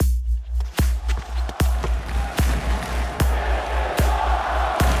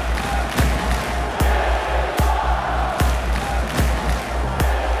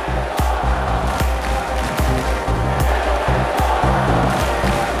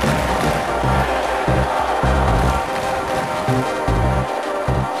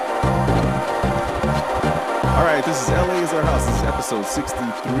This is episode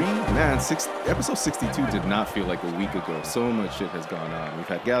 63. Man, episode 62 did not feel like a week ago. So much shit has gone on. We've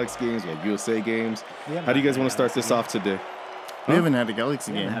had Galaxy games, we had USA games. How do you guys want to start this off today? We haven't had a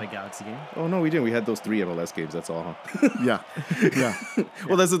Galaxy We game. haven't had a Galaxy game. Oh, no, we didn't. We had those 3 MLS games. That's all, huh? Yeah.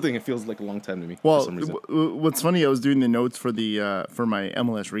 Well, that's the thing. It feels like a long time to me for Well, some reason. what's funny, I was doing the notes for the for my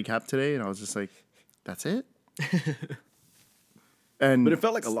MLS recap today, and I was just like, "That's it." And But it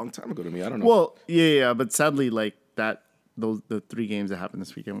felt like a long time ago to me. I don't know. well, yeah, but sadly, like the 3 games that happened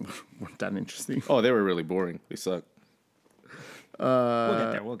this weekend weren't that interesting. Oh, they were really boring. They suck.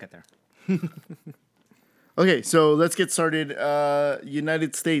 We'll get there. Okay, so let's get started.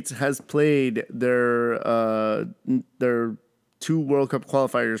 United States has played their 2 World Cup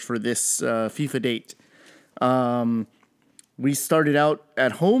qualifiers for this FIFA date. We started out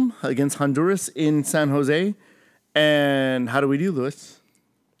at home against Honduras in San Jose. And how do we do, Lewis?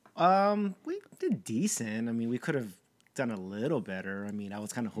 We did decent. I mean, we could have done a little better. I mean, I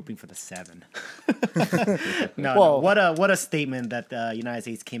was kind of hoping for the 7. No, what a statement that the United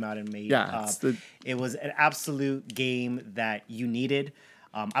States came out and made. Yeah, it was an absolute game that you needed.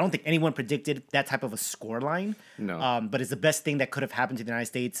 I don't think anyone predicted that type of a scoreline. No. But it's the best thing that could have happened to the United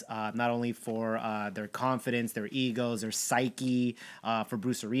States, not only for their confidence, their egos, their psyche, for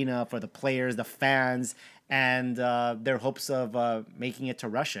Bruce Arena, for the players, the fans, and their hopes of making it to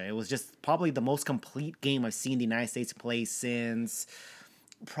Russia. It was just probably the most complete game I've seen the United States play since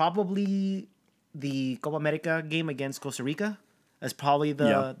probably the Copa America game against Costa Rica. That's probably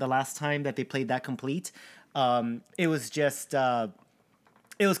the last time that they played that complete. It was just...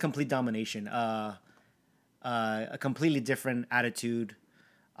 it was complete domination, a completely different attitude,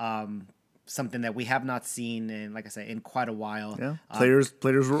 something that we have not seen in, like I said, in quite a while. Yeah, players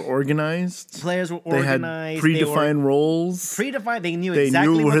were organized. Players were They had organized. predefined roles. Predefined. They knew They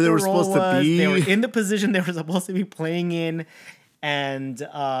exactly knew what where they their were role supposed to was. be. They were in the position they were supposed to be playing in, and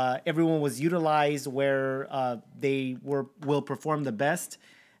everyone was utilized where they will perform the best,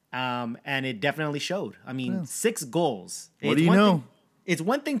 and it definitely showed. I mean, 6 goals. What do you know? It's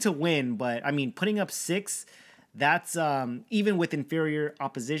one thing to win, but I mean, putting up 6, that's even with inferior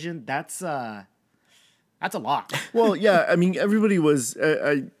opposition, that's a lot. Well, yeah, I mean, everybody was.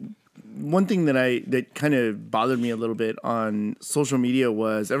 One thing that kind of bothered me a little bit on social media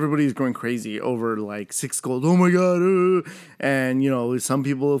was everybody's going crazy over like 6 goals. Oh my god! And some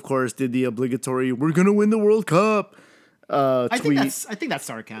people, of course, did the obligatory "We're gonna win the World Cup" tweet. I think that's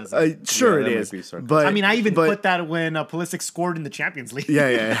sarcasm. Sure, Yeah, it that is. might be sarcasm. But I mean, I even put that when Pulisic scored in the Champions League.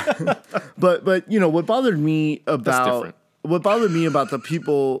 Yeah. but what bothered me about different. The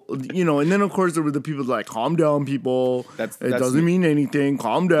people, and then of course there were the people like, calm down, people. It doesn't me. mean anything.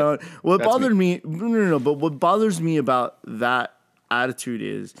 Calm down. What That's bothered me, no. But what bothers me about that attitude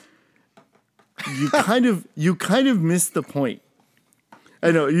is you kind of missed the point.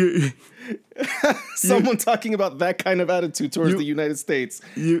 I know you. Someone talking about that kind of attitude towards the United States.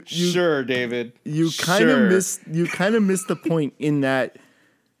 Sure, David. You kind of missed the point in that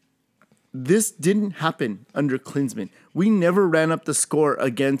this didn't happen under Klinsmann. We never ran up the score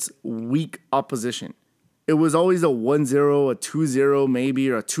against weak opposition. It was always a 1-0, a 2-0 maybe,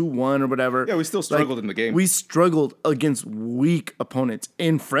 or a 2-1 or whatever. Yeah, we still struggled in the game. We struggled against weak opponents.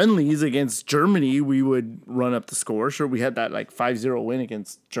 In friendlies against Germany, we would run up the score. Sure, we had that like 5-0 win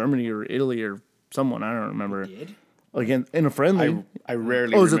against Germany or Italy or someone. I don't remember. We did? Again, in a friendly. I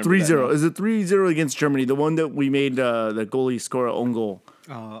rarely. Oh, it was a remember that 3-0. now. It was a 3-0 against Germany. The one that we made the goalie score an own goal.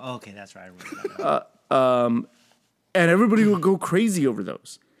 Oh, okay, that's right. I remember that. And everybody would go crazy over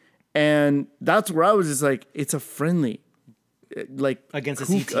those. And that's where I was just like, it's a friendly. Like Against a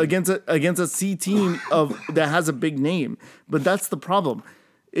C team. Against a C team that has a big name. But that's the problem.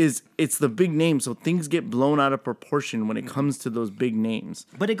 Is it's the big name, so things get blown out of proportion when it comes to those big names.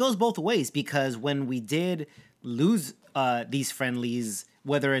 But it goes both ways, because when we did lose these friendlies,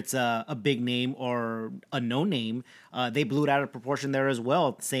 whether it's a big name or a no name, they blew it out of proportion there as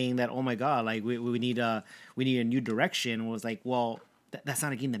well, saying that, oh my god, like we need a new direction. It was like, well, that's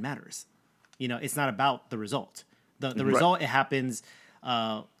not a game that matters. It's not about the result. The result, it happens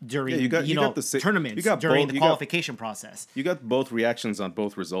during tournaments, during the qualification process. You got both reactions on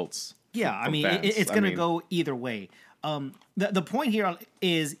both results. Yeah, I mean, fans. it's going to go either way. The point here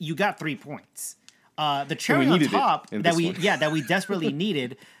is you got 3 points. The cherry on top that we desperately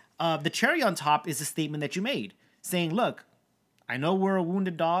needed. The cherry on top is a statement that you made, saying, "Look, I know we're a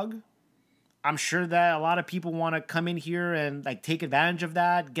wounded dog. I'm sure that a lot of people want to come in here and like take advantage of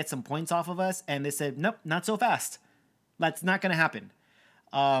that, get some points off of us." And they said, "Nope, not so fast. That's not going to happen."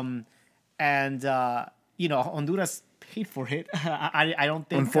 Honduras paid for it. I don't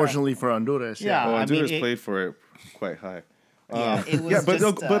think. Unfortunately for Honduras. yeah. Well, I mean, Honduras played for it quite high. It was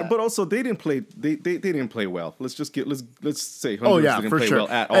but also they didn't play. They didn't play well. Let's say Oh Honduras yeah, didn't for play sure. well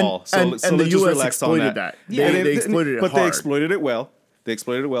at and, all. So and, let's and the just U.S. relax on exploited that. Yeah, they exploited it but hard. they exploited it well.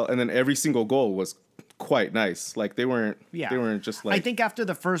 And then every single goal was quite nice. Like they weren't just like. I think after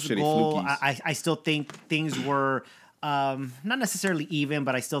the first goal, I still think things were not necessarily even,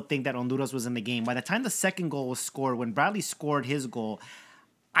 but I still think that Honduras was in the game. By the time the second goal was scored, when Bradley scored his goal,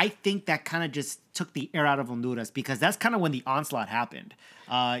 I think that kind of just took the air out of Honduras because that's kind of when the onslaught happened.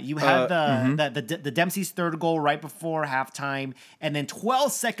 You had the Dempsey's third goal right before halftime, and then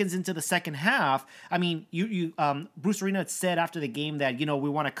 12 seconds into the second half. I mean, you Bruce Arena said after the game that we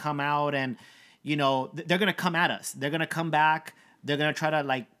want to come out and they're gonna come at us. They're gonna come back. They're gonna try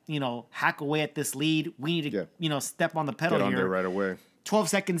to hack away at this lead. We need to step on the pedal get on here there right away. 12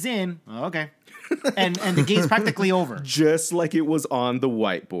 seconds in, okay. and the game's practically over. Just like it was on the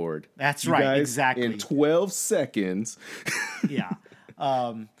whiteboard. That's you right, guys, exactly. In 12 seconds. Yeah.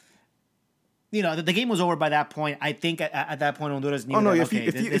 The game was over by that point. I think at that point Honduras knew if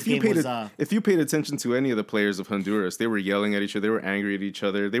you paid attention to any of the players of Honduras, they were yelling at each other, they were angry at each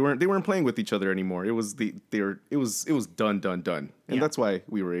other. They weren't playing with each other anymore. It was done. And that's why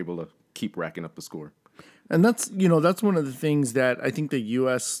we were able to keep racking up the score. And that's one of the things that I think the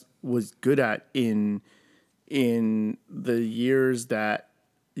U.S. was good at in the years that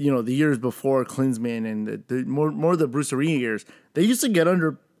the years before Klinsmann and the more the Bruce Arena years. They used to get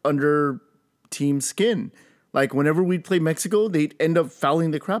under team skin. Like whenever we'd play Mexico, they'd end up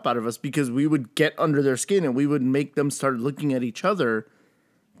fouling the crap out of us because we would get under their skin and we would make them start looking at each other,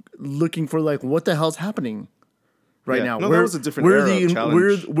 looking for like what the hell's happening. Right now, that was a different era of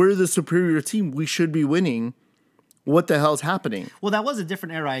challenge. We're the superior team. We should be winning. What the hell's happening? Well, that was a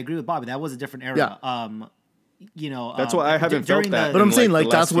different era. I agree with Bobby. That was a different era. Yeah. That's why I haven't felt that. But I'm saying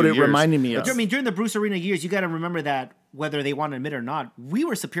that's what it reminded me of. I mean, during the Bruce Arena years, you got to remember that whether they want to admit it or not, we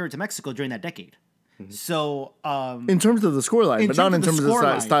were superior to Mexico during that decade. Mm-hmm. So, in terms of the scoreline, but not in terms of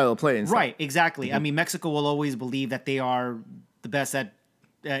the style of play. And right, exactly. Mm-hmm. I mean, Mexico will always believe that they are the best at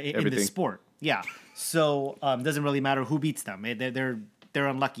in this sport. Yeah. So doesn't really matter who beats them. They're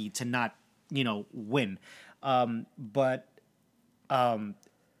unlucky to not win. The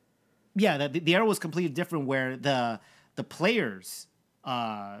era was completely different where the players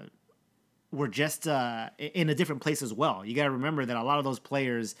were just in a different place as well. You got to remember that a lot of those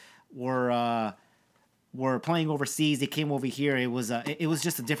players were playing overseas. They came over here. It was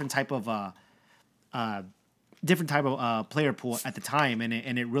just a different type of player pool at the time, and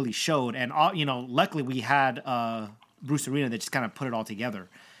it really showed. And luckily we had Bruce Arena that just kind of put it all together.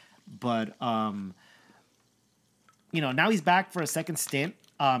 But now he's back for a second stint.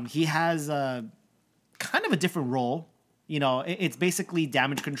 He has kind of a different role. It's basically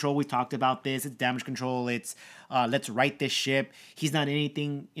damage control. We talked about this. It's damage control. It's let's right this ship. He's not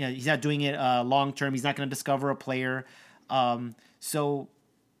anything. He's not doing it long term. He's not going to discover a player. So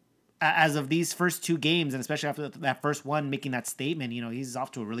as of these first two games, and especially after that first one, making that statement, he's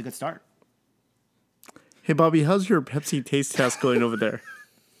off to a really good start. Hey, Bobby, how's your Pepsi taste test going over there?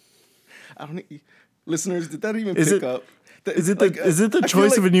 Listeners, did that even pick up? Is it the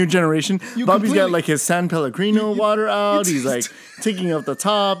choice of a new generation? Bobby's got like his San Pellegrino water out. He's like taking out the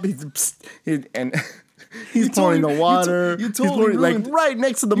top. He's pouring the water. You totally ruined, like right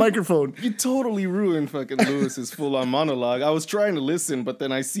next to the microphone. You totally ruined fucking Lewis's full-on monologue. I was trying to listen, but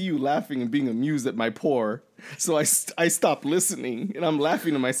then I see you laughing and being amused at my pour. So I stopped listening, and I'm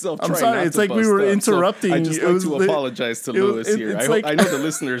laughing to myself. I'm sorry. It's like we were interrupting. So I just like to apologize to Lewis here. I know the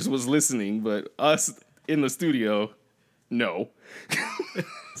listeners was listening, but us in the studio, no.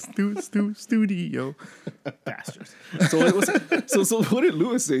 Studio bastards. So what did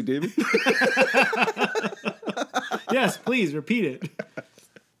Lewis say, David? Yes, please repeat it.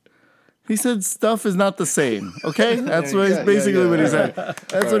 He said stuff is not the same. Okay, that's basically what he said.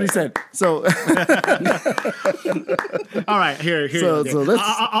 That's what he said. So, all right, here. So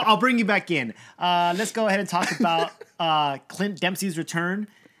I'll bring you back in. Let's go ahead and talk about Clint Dempsey's return.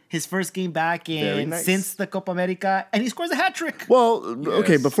 His first game back since the Copa America, and he scores a hat trick. Well,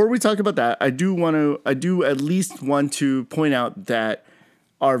 okay. Before we talk about that, I do at least want to point out that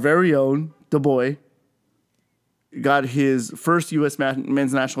our very own the boy got his first U.S.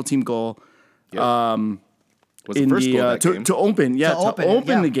 men's national team goal. Yep. Was the first goal that game. To open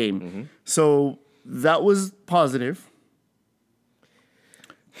the game. Mm-hmm. So that was positive.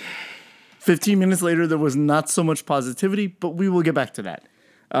 15 minutes later, there was not so much positivity, but we will get back to that.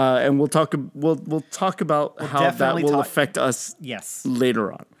 And we'll talk about how that will affect us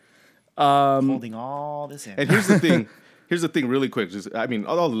later on. Holding all this in. And here's the thing. here's the thing, really quick. I mean,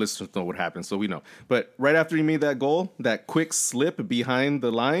 all the listeners know what happened, so we know. But right after he made that goal, that quick slip behind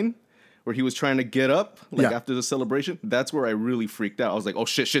the line, where he was trying to get up, after the celebration, that's where I really freaked out. I was like, "Oh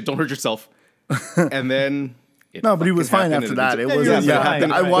shit! Don't hurt yourself." And then. No, but he was fine after that. It was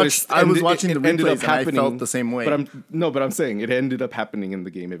I was watching the replays and I felt the same way. But I'm saying it ended up happening in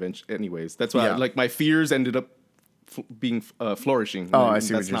the game eventually. Anyways, that's why my fears ended up being flourishing. Oh, I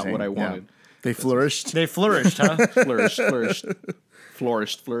see. That's not what I wanted. They flourished. They flourished, huh?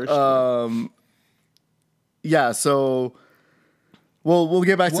 Flourished. Yeah. So, we'll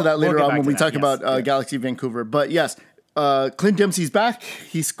get back to that later on when we talk about Galaxy Vancouver. But yes, Clint Dempsey's back.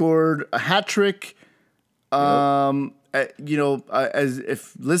 He scored a hat trick. As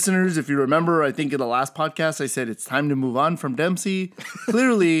if listeners, if you remember, I think in the last podcast I said it's time to move on from Dempsey.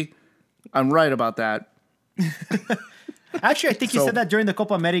 Clearly, I'm right about that. Actually, I think you said that during the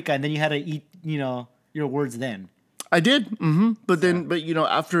Copa America, and then you had to eat, your words then. I did, but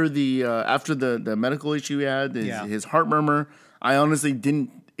after the medical issue he had, his heart murmur, I honestly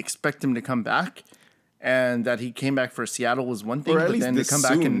didn't expect him to come back. And that he came back for Seattle was one thing, but then to come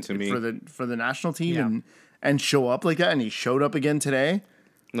back for the national team and show up like that, and he showed up again today.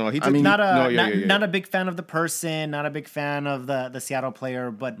 No, he did. Not a big fan of the person, not a big fan of the Seattle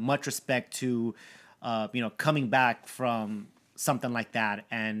player, but much respect to, coming back from something like that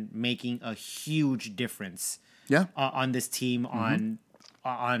and making a huge difference. On this team on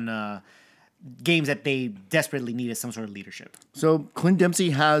games that they desperately needed some sort of leadership. So Clint Dempsey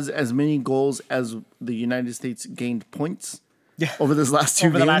has as many goals as the United States gained points over this last two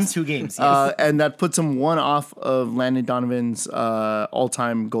games. Over the last 2 games, yes. And that puts him one off of Landon Donovan's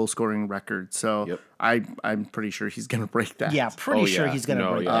all-time goal-scoring record. So I'm pretty sure he's going to break that. Yeah, pretty sure he's going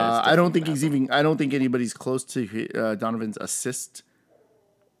to break that. I don't think anybody's close to Donovan's assist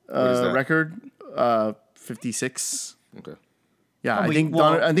record. 56. Okay. Yeah, I think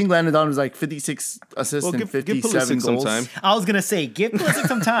Landon Donovan was like 56 assists and 57 goals. Some time. I was gonna say, give Pulisic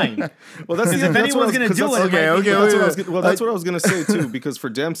some time. Well, that's if anyone's gonna do it. That's what I was gonna say too. Because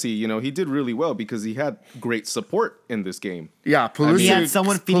for Dempsey, he did really well because he had great support in this game. Yeah, Pulisic, he had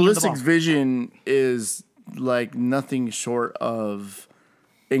someone feeding the ball. Pulisic's vision is like nothing short of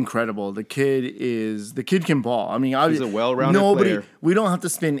incredible. The kid can ball. I mean, he's a well-rounded player. We don't have to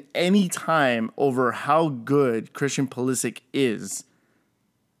spend any time over how good Christian Pulisic is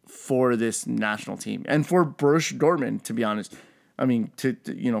for this national team and for Borussia Dortmund. To be honest, I mean,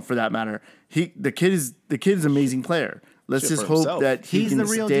 for that matter, the kid is an amazing player. Let's just hope that he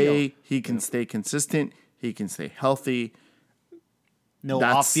can stay consistent. He can stay healthy. No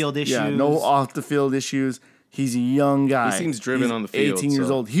off-field issues. Yeah, no off-the-field issues. He's a young guy. He seems driven on the field. 18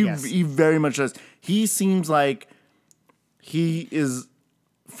 years old. He very much does. He seems like he is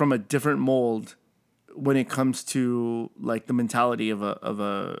from a different mold when it comes to like the mentality of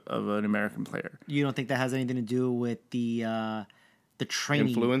an American player. You don't think that has anything to do with the training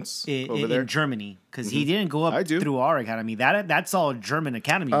influence in Germany? Because he didn't go up through our academy. That's all German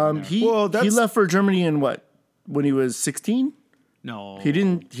academy. He left for Germany in when he was 16. No, he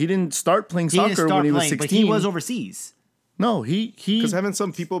didn't start playing soccer when he was 16. But he was overseas. No, he because haven't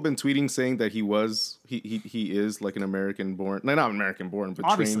some people been tweeting saying that he is like an American born, not American born, but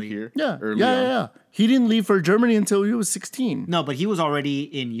obviously trained here. Yeah. He didn't leave for Germany until he was 16. No, but he was already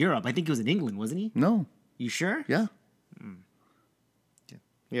in Europe. I think he was in England, wasn't he? No, you sure? Yeah.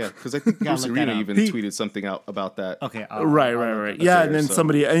 Yeah, because I think Bruce Arena even tweeted something out about that. Okay, right. Yeah, and then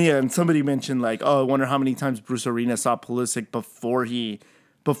somebody mentioned like, oh, I wonder how many times Bruce Arena saw Pulisic before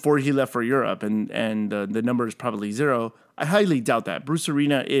he left for Europe, and the number is probably 0. I highly doubt that. Bruce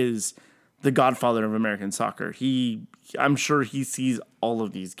Arena is the godfather of American soccer. I'm sure he sees all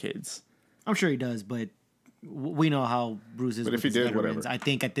of these kids. I'm sure he does, but we know how Bruce is. But if he did, whatever. I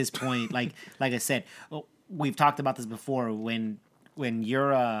think at this point, like I said, we've talked about this before. When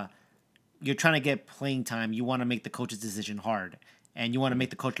you're trying to get playing time, you want to make the coach's decision hard, and you want to make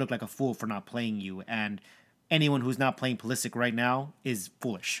the coach look like a fool for not playing you. And anyone who's not playing Pulisic right now is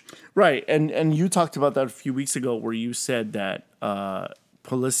foolish. Right, and you talked about that a few weeks ago, where you said that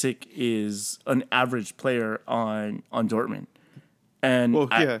Pulisic is an average player on Dortmund, and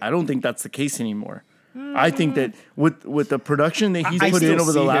I don't think that's the case anymore. I think that with the production that he's put in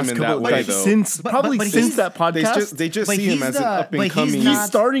over the last couple of since that podcast, they just see him as an up and coming. He's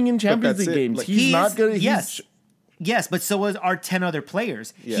starting in Champions League games. Like, he's not gonna. Yes, but so is our 10 other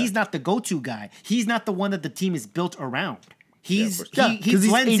players. Yeah. He's not the go-to guy. He's not the one that the team is built around. He's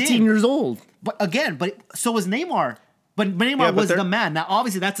 18 years old. But so is Neymar. But Neymar was the man. Now,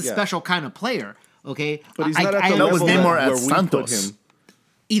 obviously, that's a special kind of player. Okay, but he's not at the level Neymar at where Santos. we put him.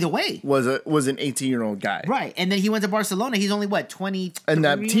 either way. was an 18-year-old guy. Right. And then he went to Barcelona. He's only, 20? And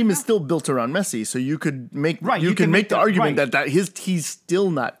that team is still built around Messi. So you could make you can make the argument right. that he's still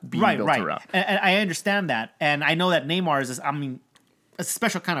not being built around. And I understand that. And I know that Neymar is, a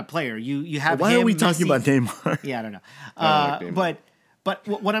special kind of player. You have Why him, are we talking Messi. about Neymar? Yeah, I don't know. like Neymar. But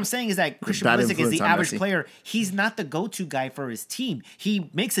what I'm saying is that Christian Bad Pulisic is influence the on average Messi. player. He's not the go-to guy for his team. He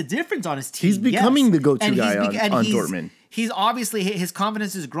makes a difference on his team. He's becoming the go-to And guy and on he's- Dortmund. He's obviously, his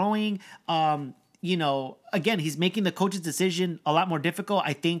confidence is growing. Again, he's making the coach's decision a lot more difficult.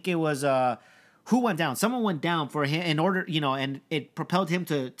 I think it was who went down? Someone went down for him in order, and it propelled him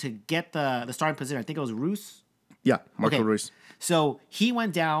to get the starting position. I think it was Roos. Yeah, Marco Okay. Reus. So he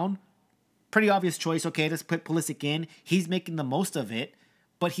went down. Pretty obvious choice. Okay, let's put Pulisic in. He's making the most of it,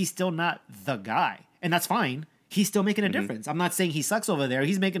 but he's still not the guy, and that's fine. He's still making a difference. I'm not saying he sucks over there.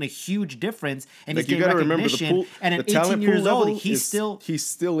 He's making a huge difference, and Like, he's you getting got to remember recognition. the pool, And the at talent 18 years pool level old, he's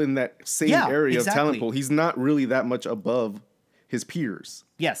still in that same Yeah, area of exactly. talent pool. He's not really that much above his peers.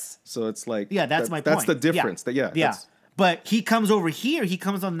 yes. So it's like Yeah, my point. That's the difference. Yeah. Yeah. But he comes over here. He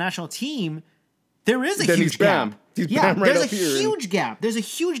comes on the national team. There is a Then huge he's bam. gap. He's bam right there's up a here. huge gap. There's a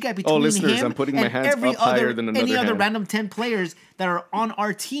huge gap between listeners, him I'm putting my and hands every up higher other, than any another other hand. random 10 players that are on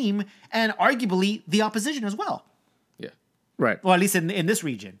our team, and arguably the opposition as well. Yeah. Right. Well, at least in this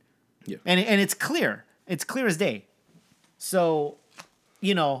region. Yeah. And it's clear. It's clear as day. So,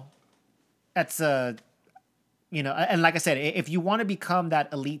 that's and like I said, if you want to become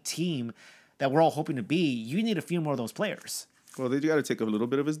that elite team that we're all hoping to be, you need a few more of those players. Well, they got to take a little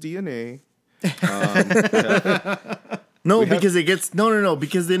bit of his DNA. No, because it gets no,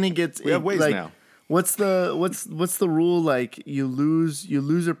 because then it gets. We have ways like, now. What's the rule? Like you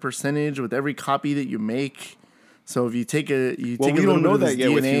lose a percentage with every copy that you make. So if you take a We little don't know bit of his that yet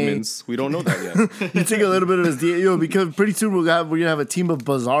DNA, with humans. We don't know that yet. you take a little bit of his DNA, because pretty soon we're gonna have a team of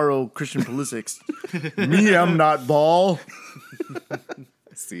bizarro Christian Pulisics. Me, I'm not ball. I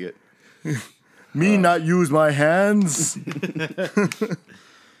see it. Me, not use my hands.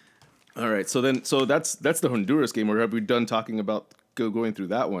 All right. So that's the Honduras game. Or have we done talking about going through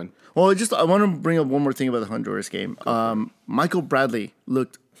that one? Well, I want to bring up one more thing about the Honduras game. Michael Bradley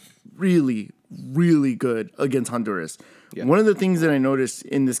looked really, really good against Honduras. Yeah. One of the things that I noticed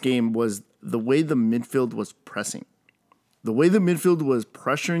in this game was the way the midfield was pressing. The way the midfield was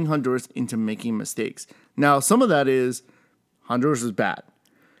pressuring Honduras into making mistakes. Now, some of that is Honduras is bad.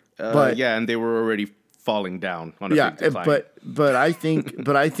 But and they were already falling down on a big decline. but I think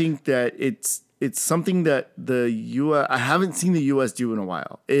that it's something that the U.S. I haven't seen the U.S. do in a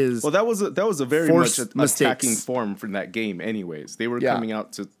while. That was a very forced much mistakes. attacking form from that game. Anyways, they were coming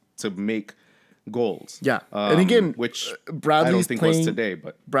out to make goals. Yeah, and again, which Bradley's I don't think playing was today,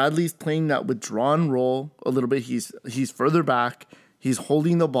 but Bradley's playing that withdrawn role a little bit. He's further back. He's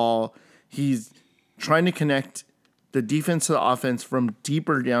holding the ball. He's trying to connect the defense to the offense from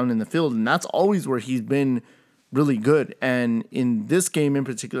deeper down in the field, and that's always where he's been really good. And in this game in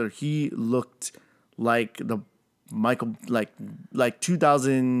particular, he looked like the Michael, like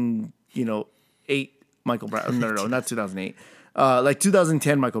 2008 Michael Bradley. No, not 2008. Like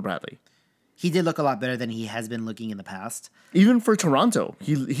 2010 Michael Bradley. He did look a lot better than he has been looking in the past. Even for Toronto,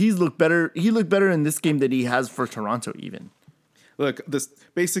 he's looked better. He looked better in this game than he has for Toronto. Even look, this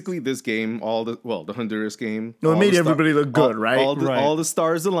game, the Honduras game. no, it made everybody look good, right? All the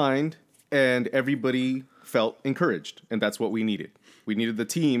stars aligned, and everybody felt encouraged, and that's what we needed. We needed the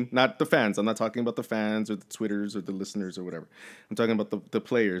team, not the fans. I'm not talking about the fans or the Twitters or the listeners or whatever. I'm talking about the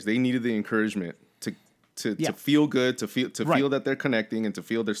players. They needed the encouragement to feel good, to feel that they're connecting, and to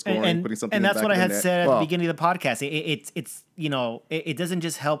feel they're scoring, putting something. And that's in the what back I of had the net. said at the beginning of the podcast. It's it doesn't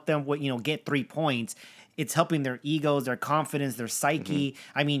just help them get 3 points. It's helping their egos, their confidence, their psyche.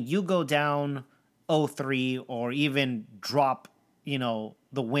 Mm-hmm. I mean, you go down 0-3 or even drop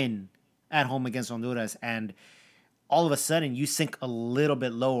the win at home against Honduras, and all of a sudden you sink a little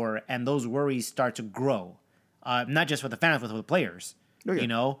bit lower, and those worries start to grow. Not just for the fans, but for the players. Oh,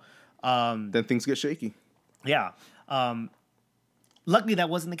 yeah. Then things get shaky. Yeah. Luckily, that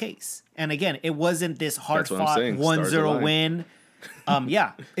wasn't the case. And again, it wasn't this hard-fought 1-0 win.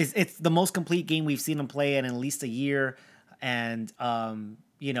 It's the most complete game we've seen him play in at least a year. And,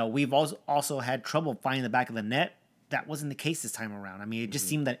 we've also had trouble finding the back of the net. That wasn't the case this time around. I mean, it just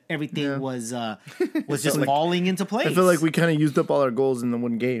seemed that everything was just falling into place. I feel like we kind of used up all our goals in the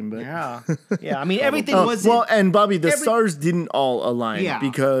one game. But yeah. I mean, everything was well. And Bobby, the stars didn't all align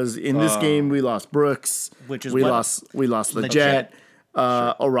because in this game we lost Brooks, which is we lost Leggett,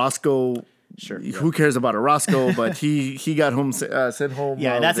 Orozco Sure. Who cares about Orozco? But he got home sent home.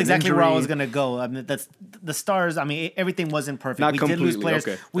 Yeah, that's with an exactly where I injury. was gonna go. I mean, that's the Stars. I mean, everything wasn't perfect. Not We did lose completely, players.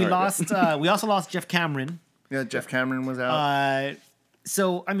 okay. We All right, lost. We also lost Jeff Cameron. Yeah, Jeff Cameron was out.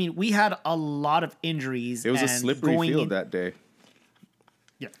 So I mean, we had a lot of injuries. It was a and slippery going field in- that day.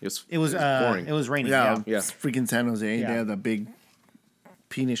 Yeah, It was boring. It was raining. yeah, Yeah. it's freaking San Jose. Yeah. They had that big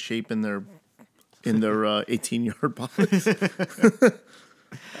penis shape in their 18-yard box.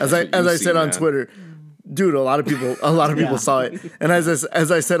 as I said on Twitter, dude, a lot of people Yeah. saw it. And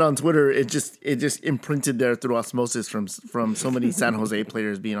as I said on Twitter, it just imprinted there through osmosis from so many San Jose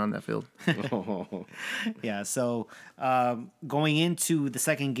players being on that field. Yeah, so going into the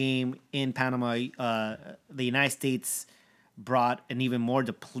second game in Panama, the United States brought an even more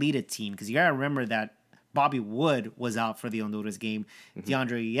depleted team because you gotta remember that Bobby Wood was out for the Honduras game.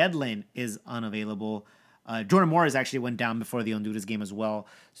 DeAndre Yedlin is unavailable. Jordan Morris actually went down before the Honduras game as well.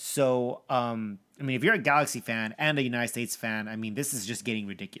 So, I mean, if you're a Galaxy fan and a United States fan, I mean, this is just getting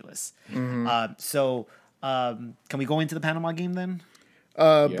ridiculous. So, can we go into the Panama game then?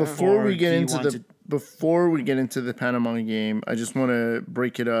 Before Or we do get you into want before we get into the Panama game, I just want to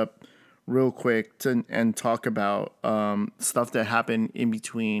break it up real quick and talk about stuff that happened in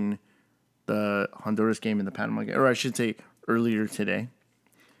between the Honduras game and the Panama game, or I should say earlier today.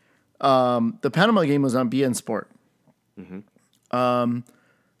 The Panama game was on BN Sport.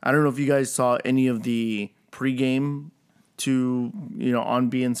 I don't know if you guys saw any of the pregame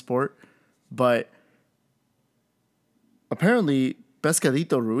on BN Sport, but apparently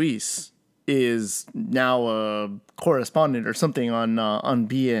Pescadito Ruiz is now a correspondent or something on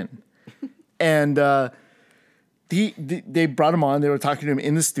BN, and they brought him on. They were talking to him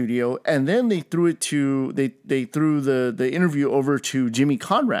in the studio, and then they threw the interview over to Jimmy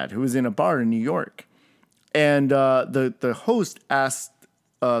Conrad, who was in a bar in New York, and the host asked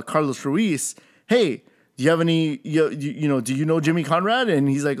Carlos Ruiz, "Hey, do you have any do you know Jimmy Conrad?" And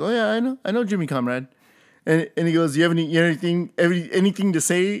he's like, "Oh yeah, I know Jimmy Conrad." And he goes, "Do you have anything to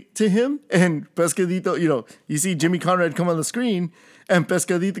say to him?" And Pescadito, you see Jimmy Conrad come on the screen, and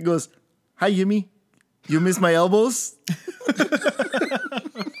Pescadito goes, "Hi, Jimmy. You miss my elbows?"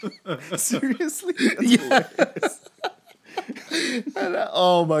 Seriously? Yes.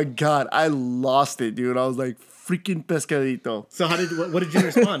 Oh my God, I lost it, dude. I was like, freaking Pescadito. So what did you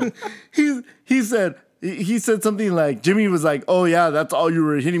respond? He said something like, Jimmy was like, "Oh yeah, that's all you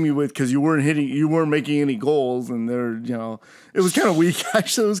were hitting me with because you weren't making any goals," and it was kind of weak.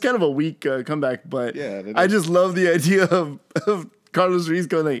 Actually, it was kind of a weak comeback, but Yeah, I just love the idea of Carlos Ruiz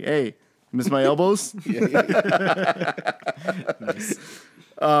going like, "Hey, miss my elbows?" Nice.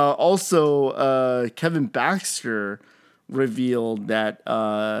 Also, Kevin Baxter revealed that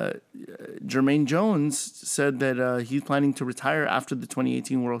Jermaine Jones said that he's planning to retire after the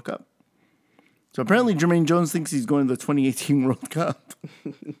 2018 World Cup. So apparently Jermaine Jones thinks he's going to the 2018 World Cup.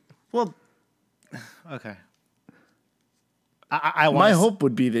 Well, okay. I My hope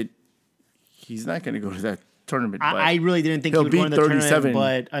would be that he's not going to go to that tournament. But I really didn't think he he'll would go beat in the tournament, 37.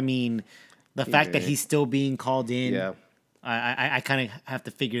 but I mean, the fact that he's still being called in, Yeah. I kind of have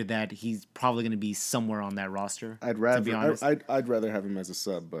to figure that he's probably going to be somewhere on that roster. I'd to rather be honest. I'd rather have him as a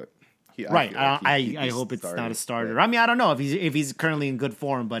sub, but Right. feel like he'd I be hope it's not a starter. but I mean, I don't know if he's currently in good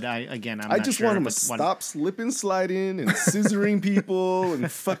form, but I'm I not just sure, want him to but stop slipping, sliding, and scissoring people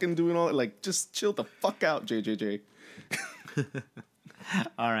and fucking doing all that. Like, just chill the fuck out, JJJ.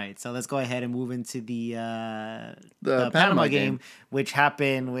 All right, so let's go ahead and move into the Panama Panama game. game, which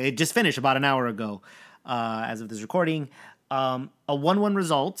happened. It just finished about an hour ago, as of this recording. A 1-1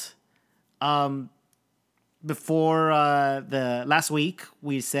 result. Before the last week,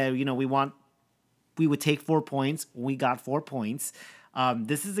 we said we would take 4 points. We got 4 points.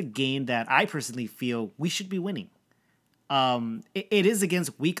 This is a game that I personally feel we should be winning. It is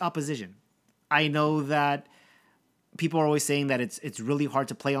against weak opposition. I know that people are always saying that it's really hard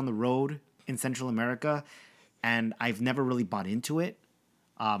to play on the road in Central America, and I've never really bought into it.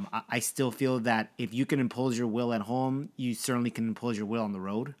 I still feel that if you can impose your will at home, you certainly can impose your will on the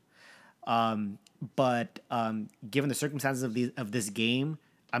road. But given the circumstances of this game,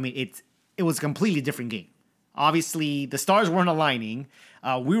 I mean, it was a completely different game. Obviously, the stars weren't aligning.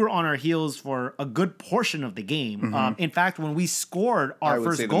 We were on our heels for a good portion of the game. In fact, when we scored our would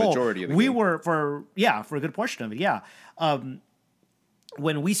first say the goal, majority of the we game. were for a good portion of it. Yeah.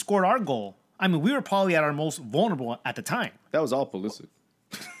 When we scored our goal, I mean, we were probably at our most vulnerable at the time. That was all Pulisic.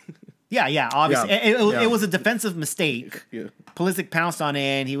 Yeah, obviously. Yeah. It was a defensive mistake. Yeah. Pulisic pounced on it,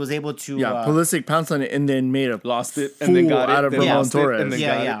 and he was able to... Pulisic pounced on it and then made a Lost it fool and then got it. out of then Ramon lost it, Torres. and then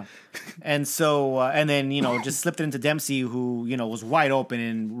got it. And so, and then, just slipped it into Dempsey, who, was wide open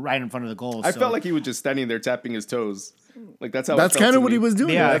and right in front of the goal. I felt like he was just standing there tapping his toes. Like that's how. That's kind of what he was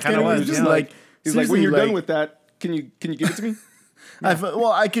doing. Yeah, that's it kinda what he was, doing. yeah. Like he's like, when seriously, you're done with that, can you give it to me?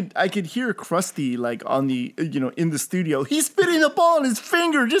 I could hear Krusty like on the in the studio. He's spitting the ball on his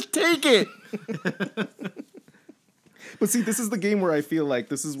finger. Just take it. But see, this is the game where I feel like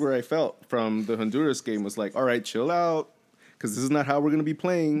this is where I felt from the Honduras game was like, all right, chill out, because this is not how we're gonna be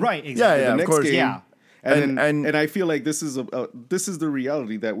playing. Right. Exactly. Yeah, The of next course. game. Yeah. And I feel like this is the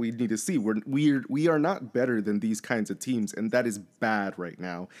reality that we need to see. We are not better than these kinds of teams, and that is bad right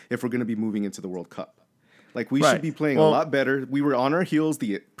now if we're going to be moving into the World Cup. Like we should be playing a lot better. We were on our heels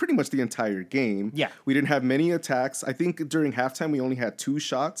pretty much the entire game. Yeah, we didn't have many attacks. I think during halftime we only had 2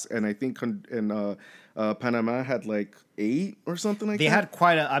 shots, and I think Panama had like 8 or something like that. They had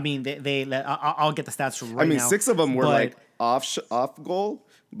quite a. I mean, I'll get the stats right now. I mean, 6 of them were like off goal,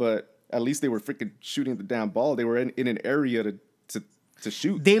 but at least they were freaking shooting the damn ball. They were in an area to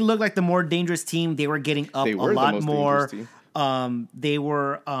shoot. They looked like the more dangerous team. They were getting up a lot more.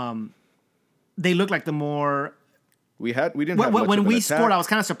 They looked like the more. We didn't have much when of an we attack. scored. I was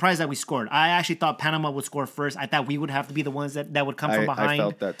kind of surprised that we scored. I actually thought Panama would score first. I thought we would have to be the ones that would come from behind. I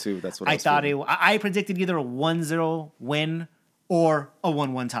felt that too. That's what I thought. I predicted either a 1-0 win or a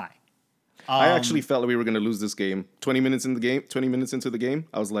 1-1 tie. I actually felt like we were going to lose this game. 20 minutes into the game,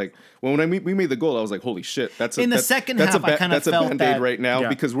 I was like, when we made the goal, I was like, holy shit, that's a second half. I kind of felt Band-Aid that right now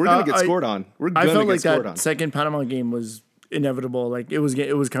because we're going to get scored on. I felt like that second Panama game was inevitable. Like it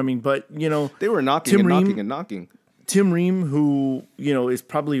was coming, but they were knocking. Tim Ream, who is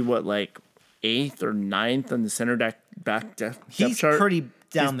probably like 8th or 9th on the center back depth He's chart. Pretty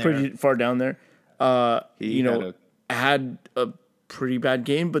down there. Pretty far down there. Had a pretty bad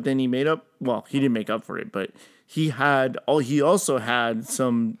game, but then he made up. Well, he didn't make up for it, but he also had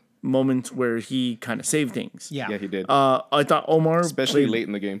some moments where he kind of saved things. Yeah, he did. I thought Omar, especially late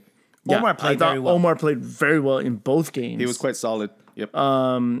in the game. Yeah, Omar played very well. Omar played very well in both games. He was quite solid. Yep.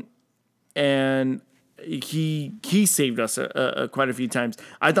 And he saved us quite a few times.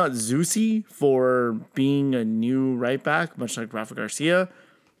 I thought Zusi, for being a new right back, much like Rafa Garcia,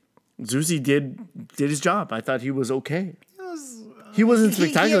 Zusi did his job. I thought he was okay. He wasn't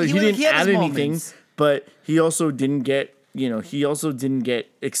spectacular. He didn't add anything, but he also didn't get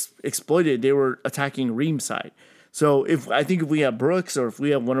exploited. They were attacking Ream's side. So if we have Brooks or if we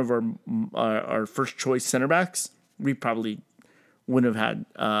have one of our first choice center backs, we probably wouldn't have had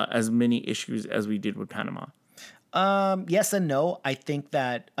as many issues as we did with Panama. Yes and no. I think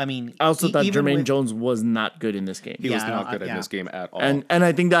that, I also thought Jermaine Jones was not good in this game. He was not good in this game at all. And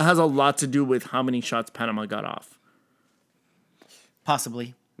I think that has a lot to do with how many shots Panama got off.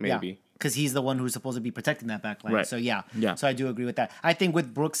 Possibly. Maybe. Because he's the one who's supposed to be protecting that back line. Right. So, yeah. Yeah. So, I do agree with that. I think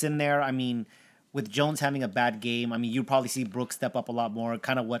with Brooks in there, with Jones having a bad game, you probably see Brooks step up a lot more,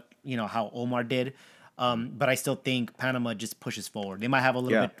 kind of what, how Omar did. But I still think Panama just pushes forward. They might have a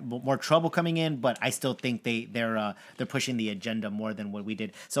little bit more trouble coming in, but I still think they're pushing the agenda more than what we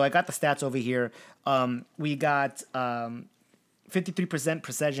did. So I got the stats over here. We got 53%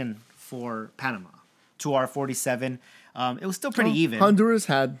 precision for Panama to our 47. It was still pretty even. Honduras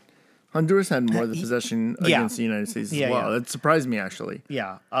had more of the possession against the United States as well. Yeah. That surprised me actually.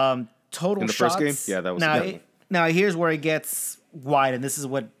 Yeah. Total in the shots. first game? Yeah, that was now here's where it gets wide, and this is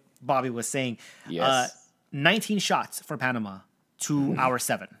what Bobby was saying. Yes. 19 shots for Panama to our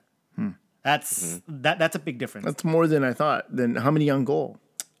 7. That's that's a big difference. That's more than I thought. Then how many on goal?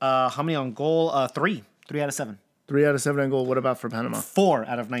 How many on goal? 3. 3 out of 7. 3 out of 7 on goal. What about for Panama? 4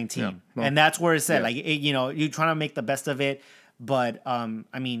 out of 19. Yeah. Well, and that's where it said, you're trying to make the best of it, but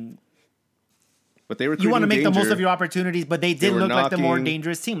but they were. You want to make the most of your opportunities, but they did look like the more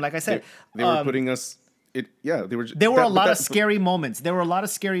dangerous team. Like I said, they were putting us. There were a lot of scary moments. There were a lot of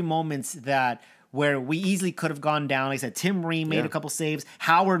scary moments where we easily could have gone down. Like I said, Tim Ream made a couple saves.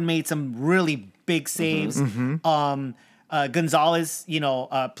 Howard made some really big saves. Gonzalez,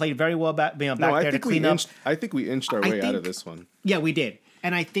 played very well back there to clean up. I think we inched our way out of this one. Yeah, we did.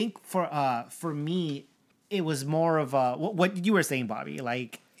 And I think for me, it was more of what you were saying, Bobby.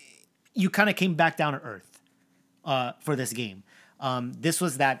 Like, you kind of came back down to earth for this game. This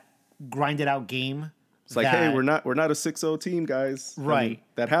was that grinded out game. It's like, hey, we're not a 6-0 team, guys. Right.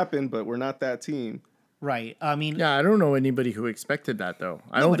 That happened, but we're not that team. Right. I don't know anybody who expected that though.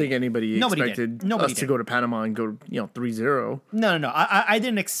 I don't think anybody expected us to go to Panama and go 3-0. No. I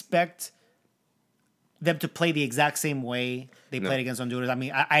didn't expect them to play the exact same way they played against Honduras. I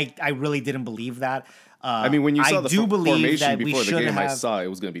mean, I really didn't believe that. I mean, when you saw the formation before the game, I saw it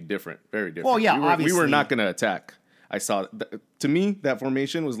was going to be different, very different. Well, yeah, we were obviously. not going to attack. I saw, to me, that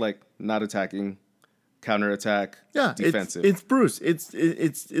formation was like not attacking, counterattack, defensive. It's Bruce.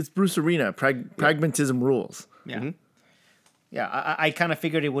 It's Bruce Arena. Pragmatism rules. Yeah. Mm-hmm. Yeah, I kind of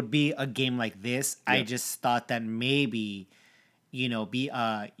figured it would be a game like this. Yeah. I just thought that maybe,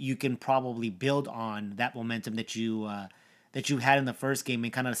 you can probably build on that momentum that you had in the first game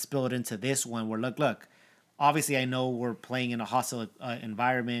and kind of spill it into this one. Where look, obviously I know we're playing in a hostile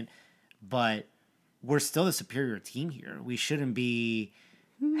environment, but we're still the superior team here. We shouldn't be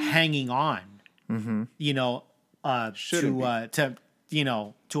hanging on,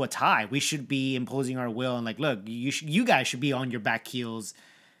 to a tie. We should be imposing our will and look, you guys should be on your back heels,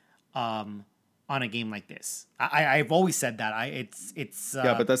 on a game like this. I've always said that.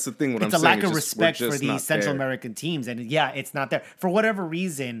 But that's the thing. It's a lack of respect for these Central American teams, and it's not there for whatever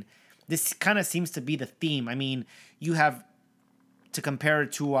reason. This kind of seems to be the theme. I mean, you have to compare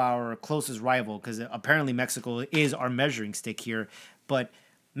it to our closest rival because apparently Mexico is our measuring stick here, but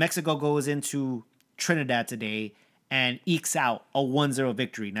Mexico goes into Trinidad today and ekes out a 1-0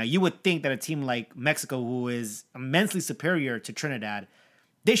 victory. Now, you would think that a team like Mexico, who is immensely superior to Trinidad,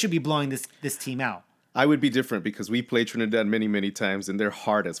 they should be blowing this team out. I would be different because we played Trinidad many, many times, and they're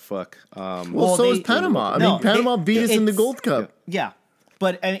hard as fuck. So is Panama. Panama beat us in the Gold Cup. Yeah.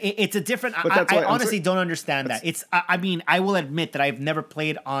 But it's a different... I honestly don't understand that. I will admit that I've never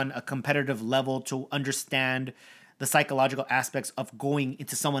played on a competitive level to understand the psychological aspects of going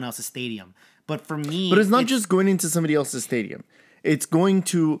into someone else's stadium. But for me... But it's not just going into somebody else's stadium. It's going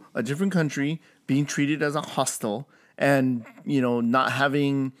to a different country, being treated as a hostile, and, not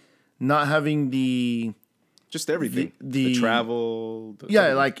having the... Just everything. The travel.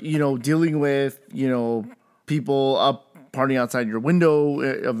 Dealing with, people up partying outside your window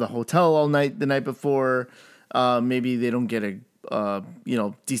of the hotel all night the night before. Maybe they don't get a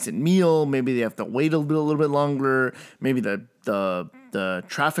decent meal. Maybe they have to wait a little bit longer. Maybe the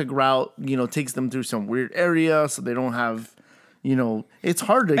traffic route takes them through some weird area, so they don't have it's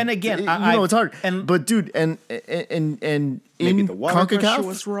hard to. And again, it's hard. But dude, and maybe in the water pressure CONCACAF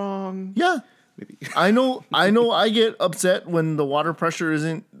was wrong. Yeah. Maybe. I know I get upset when the water pressure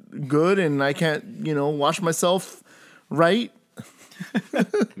isn't good and I can't, wash myself right.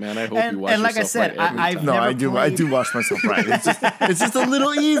 Man, I hope you wash yourself right. And like I said, I do wash myself right. It's just a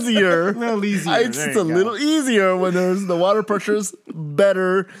little easier. It's just a little easier when the water pressure's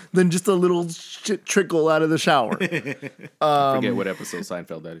better than just a little shit trickle out of the shower. I forget what episode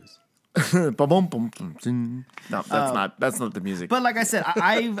Seinfeld that is. No, that's not the music. But like I said,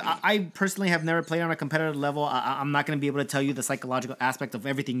 I personally have never played on a competitive level. I'm not going to be able to tell you the psychological aspect of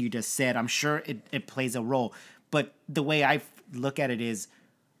everything you just said. I'm sure it plays a role. But the way I look at it is,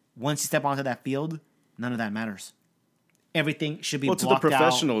 once you step onto that field, none of that matters. Everything should be blocked out. To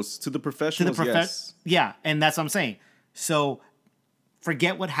the professionals, yes. Yeah, and that's what I'm saying. So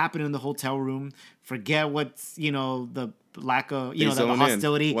forget what happened in the hotel room. Forget what's, the lack of, the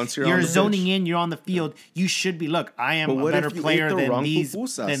hostility. Once you're zoning in, you're on the field. You should be, look, I am a better player than these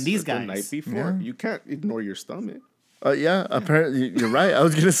guys. The night before. You can't ignore your stomach. Apparently you're right. I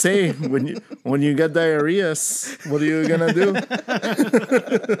was gonna say when you get diarrhea, what are you gonna do?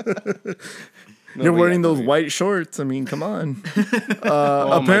 You're wearing those white shorts. I mean, come on.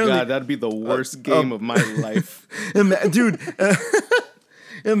 Oh my god, that'd be the worst game of my life, dude.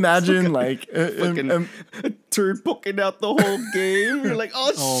 Imagine a turd poking out the whole game. You're like,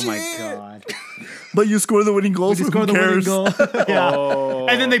 oh shit. My god. But you score the winning goal. Who cares? Yeah.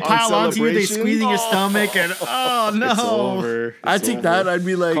 And then they pile onto you. They're squeezing your stomach, and oh no. It's over. I'd take that. I'd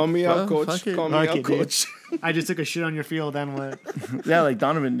be like, call me out, coach. Call me out, coach. I just took a shit on your field. Then what? Yeah, like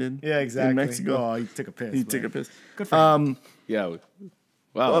Donovan did. Yeah, exactly. In Mexico. Oh, he took a piss. He took a piss. Good for him. Yeah. Wow.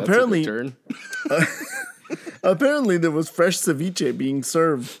 Well, apparently, that's a good turn. Apparently, there was fresh ceviche being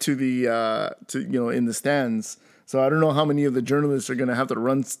served to the in the stands. So I don't know how many of the journalists are going to have to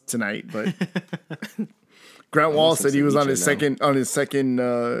run tonight, but Grant Wall said he was on his second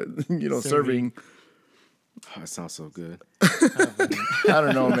serving. Oh, it sounds so good. I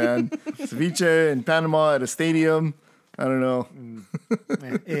don't know, man. Ceviche in Panama at a stadium. I don't know.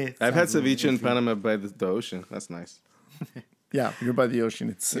 I've had ceviche in Panama by the ocean. That's nice. Yeah, you're by the ocean.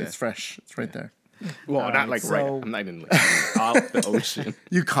 It's fresh. It's right there. Well, not like right. I'm not even off the ocean.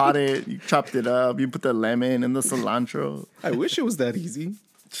 You caught it. You chopped it up. You put the lemon and the cilantro. I wish it was that easy.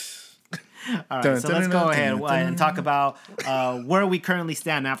 All right, so let's go ahead and talk about where we currently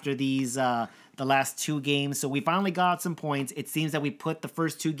stand after these the the last 2 games. So we finally got some points. It seems that we put the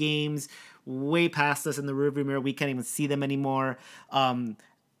first 2 games way past us in the rearview mirror. We can't even see them anymore.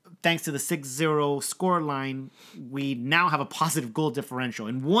 Thanks to the 6-0 score line, we now have a positive goal differential.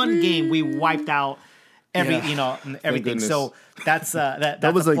 In one game, we wiped out everything. So that's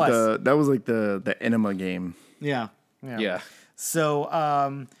that was a like plus. that was like the Enema game. Yeah. Yeah.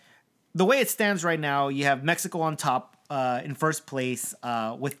 So the way it stands right now, you have Mexico on top in first place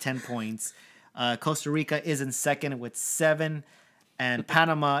with 10 points. Costa Rica is in second with 7, and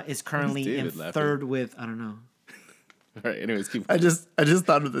Panama is currently in third with, I don't know. All right. Anyways, keep. I just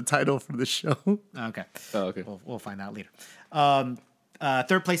thought of the title for the show. Okay. Oh, okay. We'll find out later.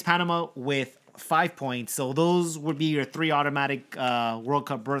 Third place Panama with 5 points. So those would be your 3 automatic World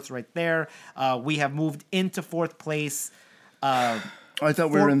Cup berths right there. We have moved into 4th place. I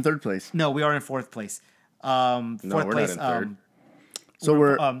thought we were in 3rd place. No, we are in 4th place. Fourth we're place. not in 3rd. So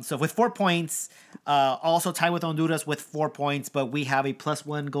we're So with 4 points, also tied with Honduras with 4 points, but we have a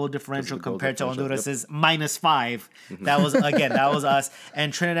 +1 goal differential compared to Honduras's -5. That was us,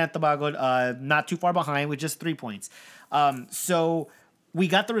 and Trinidad and Tobago not too far behind with just 3 points. So we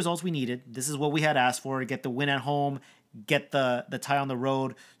got the results we needed. This is what we had asked for: to get the win at home, get the tie on the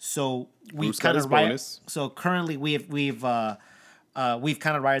road. So we kind of bonus. So currently we've kind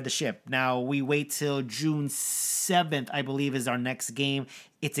of righted the ship. Now we wait till June 7th, I believe, is our next game.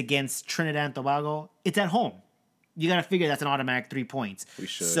 It's against Trinidad and Tobago. It's at home. You got to figure that's an automatic 3 points. We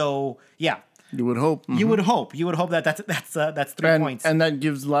should. So yeah, you would hope. you would hope that that's 3 points. And that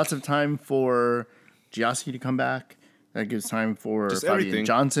gives lots of time for Giassi to come back. That gives time for Fabian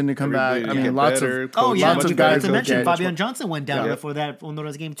Johnson to come back. I mean, lots of guys to mention. Fabian Johnson went down before that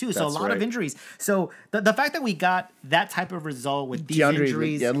Honduras game too. So a lot of injuries. So the fact that we got that type of result with these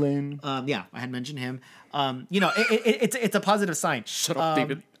injuries, I had mentioned him. It's a positive sign. Shut up,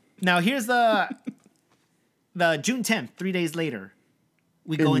 David. Now here's the June 10th, 3 days later,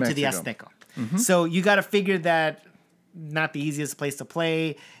 we go into the Azteca. Mm-hmm. So you got to figure that not the easiest place to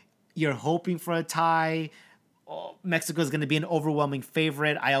play. You're hoping for a tie. Mexico is going to be an overwhelming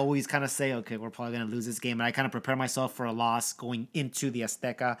favorite. I always kind of say, okay, we're probably going to lose this game. And I kind of prepare myself for a loss going into the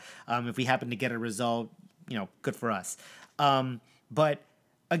Azteca. If we happen to get a result, good for us. But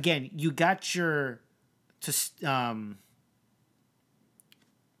again, you got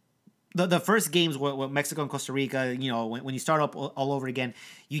the first games with Mexico and Costa Rica, when you start up all over again,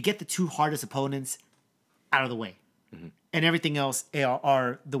 you get the 2 hardest opponents out of the way. Mm-hmm. And everything else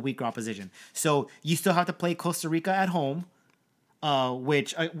are the weaker opposition. So you still have to play Costa Rica at home,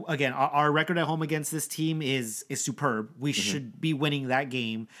 which, again, our record at home against this team is superb. We should be winning that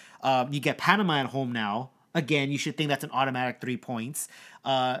game. You get Panama at home now. Again, you should think that's an automatic 3 points.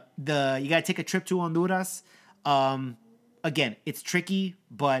 You got to take a trip to Honduras. Again, it's tricky,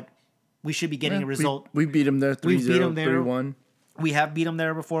 but we should be getting a result. We beat them there 3-0, 3-1. We have beat them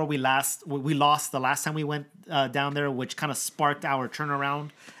there before. We lost the last time we went down there, which kind of sparked our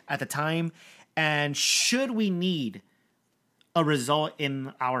turnaround at the time. And should we need a result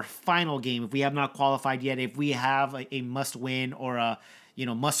in our final game, if we have not qualified yet, if we have a must win or a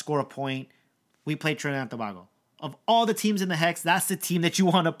must score a point, we play Trinidad and Tobago. Of all the teams in the Hex, that's the team that you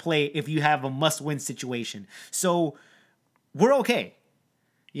want to play if you have a must win situation. So we're okay.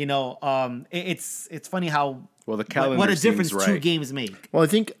 It's funny how the calendar what a difference right. 2 games make. Well, I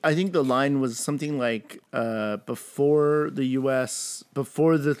think the line was something like before the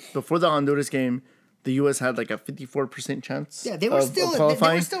Honduras game, the U.S. had like a 54% chance. Yeah, they were still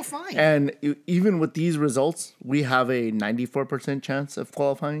fine. And even with these results, we have a 94% chance of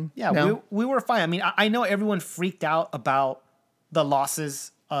qualifying. Yeah, we were fine. I mean, I know everyone freaked out about the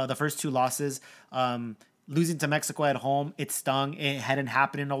losses, the first 2 losses. Losing to Mexico at home, it stung. It hadn't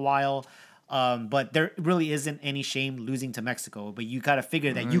happened in a while. But there really isn't any shame losing to Mexico. But you got to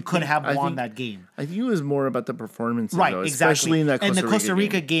figure that you could have won that game. I think it was more about the performance, right? Though, Exactly. Especially in that Costa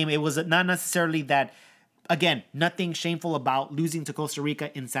Rica game, it was not necessarily that. Again, nothing shameful about losing to Costa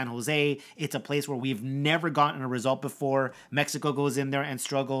Rica in San Jose. It's a place where we've never gotten a result before. Mexico goes in there and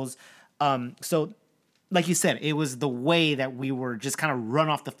struggles. So, like you said, it was the way that we were just kind of run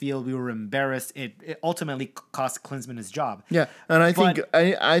off the field. We were embarrassed. It ultimately cost Klinsmann his job. Yeah, and I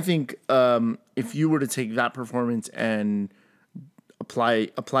think if you were to take that performance and apply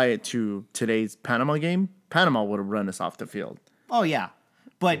it to today's Panama game, Panama would have run us off the field. Oh yeah,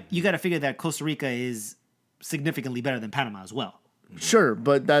 but you got to figure that Costa Rica is significantly better than Panama as well. Sure,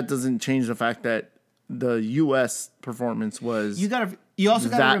 but that doesn't change the fact that the U.S. performance was you also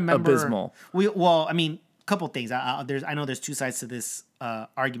got to remember abysmal. Couple things. I know there's 2 sides to this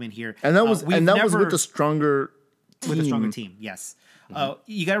argument here, and that was with the stronger team. With a stronger team, yes.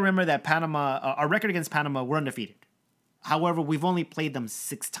 You got to remember that Panama, our record against Panama, we're undefeated. However, we've only played them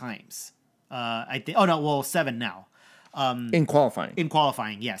 6 times. I think. Oh no, well 7 now. In qualifying. In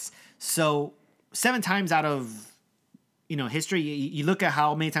qualifying, yes. So 7 times out of history. You look at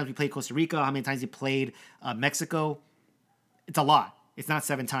how many times we played Costa Rica, how many times we played Mexico. It's a lot. It's not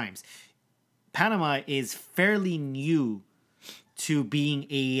 7 times. Panama is fairly new to being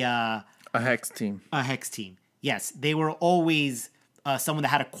a hex team. A hex team. Yes, they were always someone that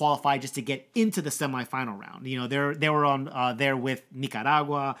had to qualify just to get into the semifinal round. They were on there with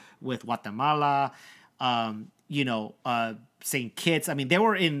Nicaragua, with Guatemala, St. Kitts. I mean, they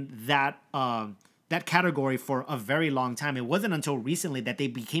were in that category for a very long time. It wasn't until recently that they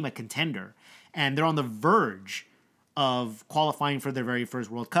became a contender, and they're on the verge of qualifying for their very first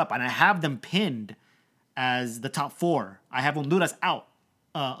World Cup. And I have them pinned as the top 4. I have Honduras out.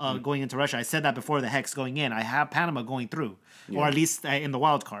 Going into Russia. I said that before the hex going in. I have Panama going through, or at least in the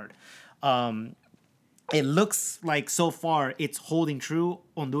wild card. It looks like so far it's holding true.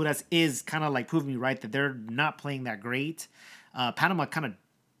 Honduras is kind of like proving me right that they're not playing that great. Panama kind of,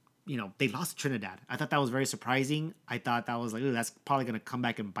 they lost to Trinidad. I thought that was very surprising. I thought that was like, ooh, that's probably going to come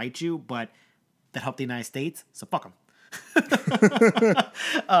back and bite you, but that helped the United States, so fuck them.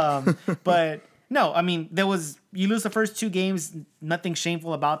 But no, I mean, you lose the first 2 games, nothing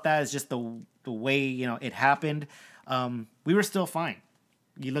shameful about that. It's just the way, it happened. We were still fine.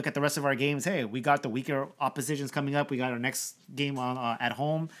 You look at the rest of our games, hey, we got the weaker oppositions coming up. We got our next game on at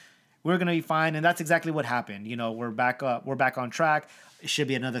home. We're going to be fine, and that's exactly what happened. We're back up. We're back on track. It should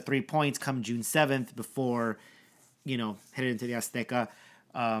be another 3 points come June 7th before, headed into the Azteca.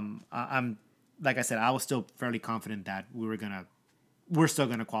 I'm like I said, I was still fairly confident that we're still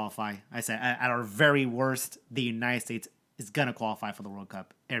going to qualify. I said, at our very worst, the United States is going to qualify for the World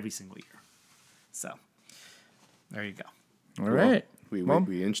Cup every single year. So, there you go. All right.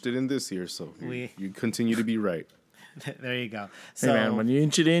 We inched it in this year, so you continue to be right. There you go. So, hey man, when you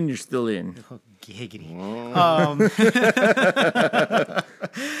inch it in, you're still in. Giggity.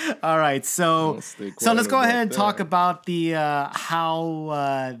 All right, so let's go ahead and talk about the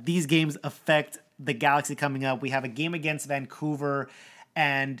how these games affect the Galaxy coming up. We have a game against Vancouver,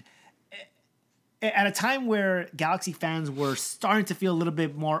 and at a time where Galaxy fans were starting to feel a little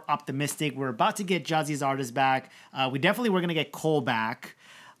bit more optimistic, we're about to get Gyasi Zardes back. We definitely were going to get Cole back.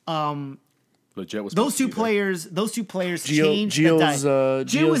 Those two players changed.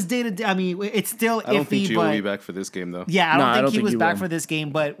 Gio was day-to-day. I mean, it's still iffy. I don't think Gio will be back for this game, though. Yeah, I don't think he was back for this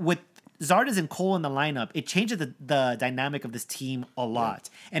game. But with Zardes and Cole in the lineup, it changes the dynamic of this team a lot.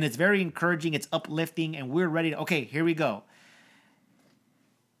 Yeah. And it's very encouraging. It's uplifting. And we're ready to, okay, here we go.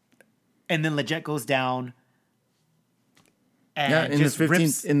 And then Lletget goes down. And in the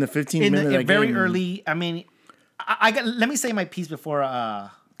 15th minute of the very game. Early. I mean, let me say my piece before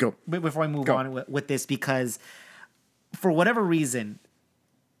before I move on with this, because for whatever reason,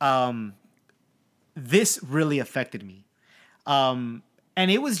 this really affected me. And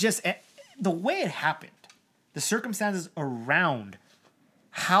it was just the way it happened, the circumstances around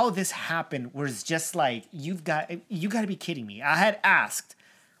how this happened was just like, you got to be kidding me. I had asked,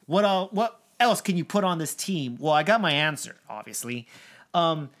 what else can you put on this team? Well, I got my answer, obviously.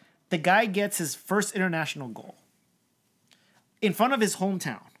 The guy gets his first international goal in front of his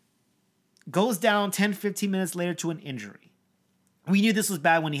hometown, goes down 10, 15 minutes later to an injury. We knew this was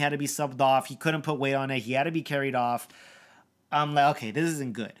bad when he had to be subbed off. He couldn't put weight on it. He had to be carried off. I'm like, okay, this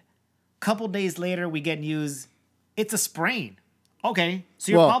isn't good. Couple days later, we get news, it's a sprain. Okay,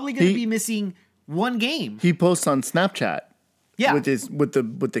 so you're probably going to be missing 1 game. He posts on Snapchat. Yeah. With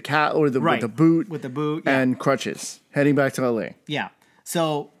the cat or with the boot. With the boot, yeah. And crutches, heading back to LA. Yeah.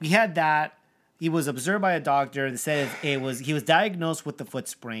 So we had that. He was observed by a doctor that said he was diagnosed with the foot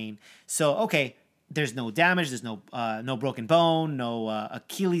sprain. So, okay, there's no damage. There's no broken bone, no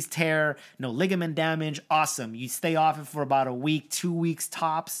Achilles tear, no ligament damage. Awesome. You stay off it for about a week, 2 weeks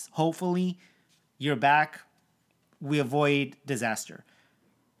tops. Hopefully, you're back. We avoid disaster.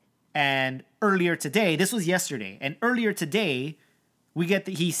 And earlier today, this was yesterday, and earlier today,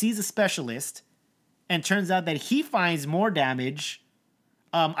 he sees a specialist, and turns out that he finds more damage.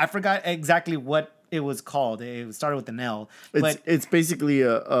 I forgot exactly what it was called. It started with an L. But it's basically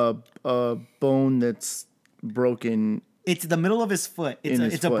a bone that's broken. It's the middle of his foot.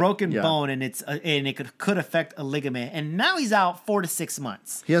 It's a broken bone, and it could affect a ligament. And now he's out 4 to 6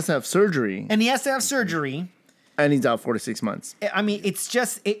 months. He has to have surgery. And he's out 4 to 6 months. I mean,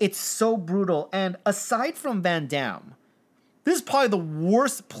 it's so brutal. And aside from Van Damme, this is probably the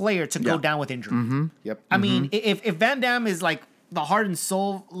worst player to go down with injury. Mm-hmm. Yep. I mean, if Van Damme is like the heart and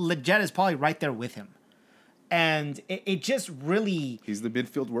soul, Lletget is probably right there with him. And it just really... He's the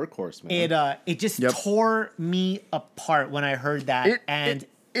midfield workhorse, man. It just tore me apart when I heard that.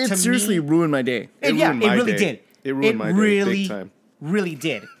 It seriously ruined my day. It really did. It ruined my day big time. Really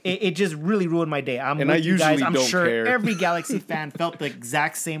did. It just really ruined my day. I'm with you guys. I'm sure every Galaxy fan felt the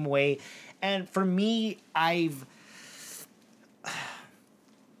exact same way. And for me, I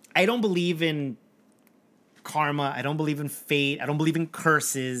don't believe in karma. I don't believe in fate. I don't believe in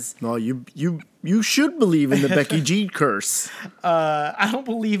curses. No, you should believe in the Becky G curse. I don't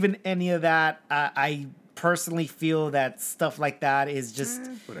believe in any of that. I personally feel that stuff like that is just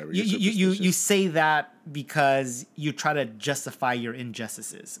whatever. You say that because you try to justify your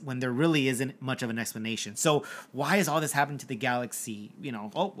injustices when there really isn't much of an explanation. So why is all this happening to the Galaxy?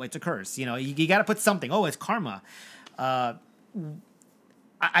 Oh, it's a curse. You got to put something. Oh, it's karma. I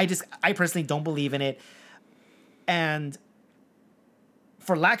personally don't believe in it. And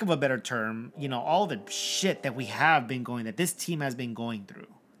for lack of a better term, all the shit that we have been that this team has been going through.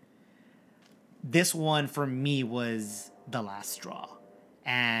 This one for me was the last straw.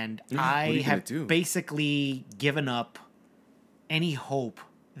 And I have basically given up any hope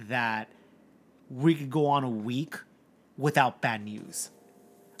that we could go on a week without bad news.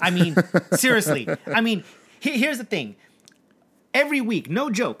 I mean, seriously. I mean, here's the thing. Every week, no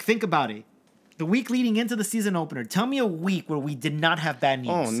joke, think about it. The week leading into the season opener, tell me a week where we did not have bad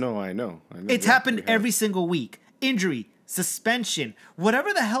news. Oh, no, I know. It's happened every single week. Injury, suspension,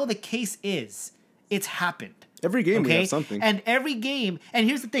 whatever the hell the case is, it's happened. Every game we have something. And every game, and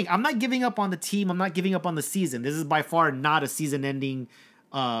here's the thing, I'm not giving up on the team, I'm not giving up on the season. This is by far not a season-ending,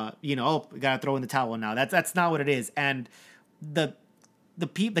 we gotta throw in the towel now. That's not what it is. And the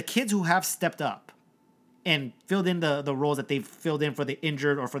kids who have stepped up and filled in the roles that they've filled in for the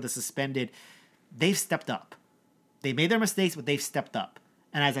injured or for the suspended, they've stepped up. They made their mistakes, but they've stepped up.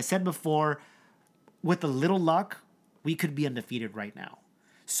 And as I said before, with a little luck, we could be undefeated right now.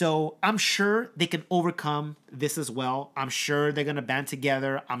 So I'm sure they can overcome this as well. I'm sure they're going to band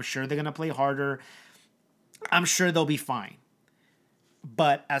together. I'm sure they're going to play harder. I'm sure they'll be fine.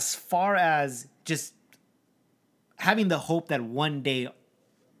 But as far as just having the hope that one day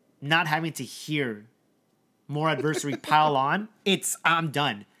not having to hear more adversity pile on, I'm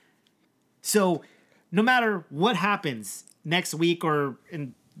done. So no matter what happens next week or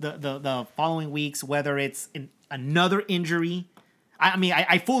in the following weeks, whether it's another injury,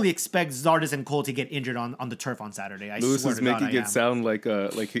 I fully expect Zardes and Cole to get injured on the turf on Saturday. Lewis is making it sound like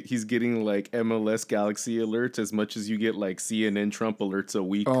he's getting like MLS Galaxy alerts as much as you get like CNN Trump alerts a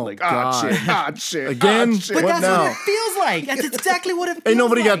week. Oh, like, shit. Again? Shit. But what that's now? what it feels like. That's exactly what it feels like. Ain't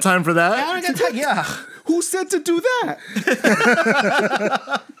nobody got time for that. I don't got time. Yeah. Who said to do that?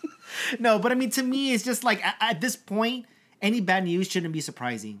 No, but I mean, to me, it's just like at this point, any bad news shouldn't be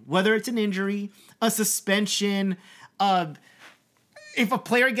surprising. Whether it's an injury, a suspension, if a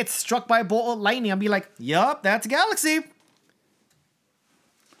player gets struck by a bolt of lightning, I'll be like, yup, that's Galaxy.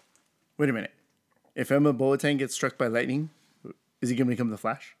 Wait a minute. If Emma Boateng gets struck by lightning, is he going to become the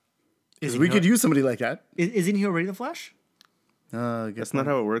Flash? Because we could use somebody like that. Isn't he already the Flash? That's not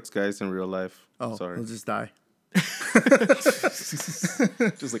how it works, guys, in real life. Oh, sorry. he'll just die.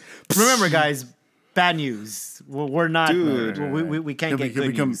 Just like, remember, guys, bad news. We're not. Dude. We can't get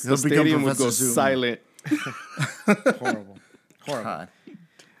good news. The stadium would go silent. Horrible. God.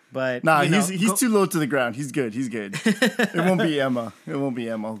 But he's too low to the ground. He's good. It won't be Emma.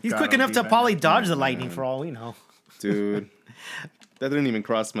 He's quick enough to probably dodge the lightning for all we know. Dude, that didn't even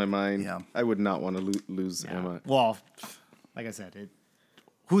cross my mind. Yeah. I would not want to lose Emma. Well, like I said,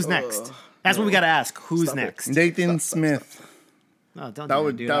 who's next? That's what we got to ask. Who's next? Nathan Smith. No, don't. That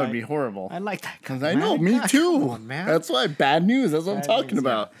would be horrible. I like that. Because I know, me too. Come on, man. That's why bad news. That's what I'm talking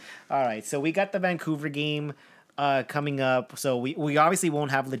about. Yeah. All right, so we got the Vancouver game coming up. So we obviously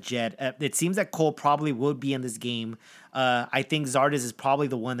won't have Leggett. It seems that Cole probably would be in this game. I think Zardes is probably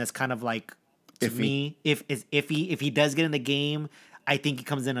the one that's kind of like, to me, if he does get in the game, I think he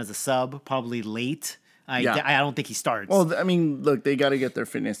comes in as a sub, probably late. I don't think he starts. Well, I mean, look, they got to get their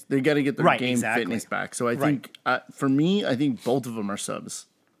fitness. They got to get their game fitness back. So I think, for me, I think both of them are subs.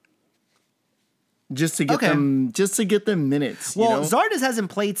 Just to get them minutes. Well, Zardes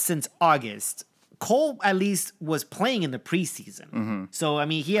hasn't played since August. Cole at least was playing in the preseason. Mm-hmm. So, I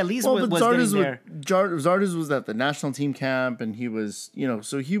mean, he at least was getting there. Zardes was at the national team camp, and he was,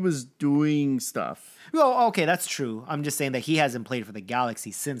 so he was doing stuff. Well, okay, that's true. I'm just saying that he hasn't played for the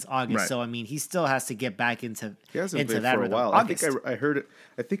Galaxy since August. Right. So, I mean, he still has to get back into he hasn't into played that for a rhythm. while. August. I think I heard it.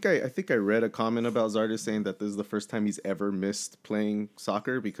 I think I read a comment about Zardes saying that this is the first time he's ever missed playing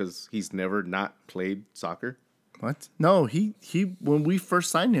soccer because he's never not played soccer. What? No, he when we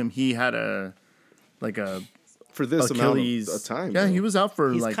first signed him, he had a for this Achilles amount of time. Yeah, though. he was out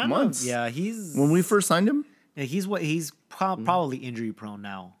for He's like kind months. of, yeah, he's When we first signed him. yeah, he's probably injury prone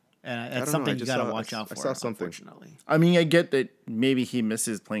now, and don't it's know, something I you just gotta saw- watch I out for. saw something. Unfortunately, I mean, I get that maybe he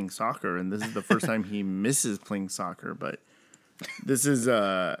misses playing soccer, and this is the first time he misses playing soccer. But this is,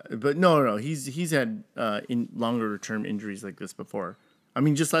 but no, he's had in longer term injuries like this before. I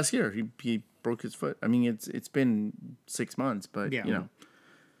mean, just last year he broke his foot. I mean, it's been 6 months, but Yeah. you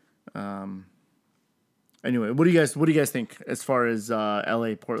know. Anyway, what do you guys think as far as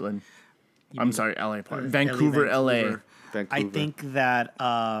L.A. Portland? I'm sorry, L.A. Portland, Vancouver, L.A. Vancouver. I think that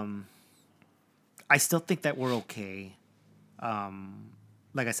I still think that we're okay.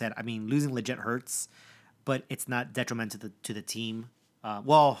 Like I said, I mean, losing legit hurts, but it's not detrimental to the team.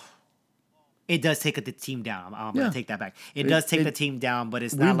 Well, it does take the team down. I'm Yeah. gonna take that back. It does take the team down, but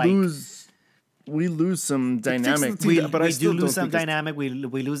it's We not like we lose some dynamic. the- we, but I we still do don't lose some think it's- dynamic. We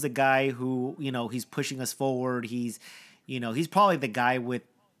lose the guy who he's pushing us forward. He's probably the guy with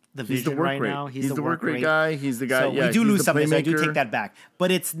the He's the vision work right rate. now. He's the work rate guy. He's the guy. So yeah, we do he's lose the something. So I do playmaker. take that back, but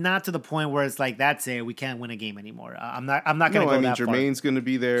it's not to the point where it's like that's it. We can't win a game anymore. I'm not gonna No, go I mean that far. Jermaine's going to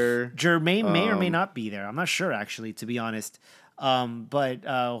be there. Jermaine may or may not be there. I'm not sure actually, to be honest. But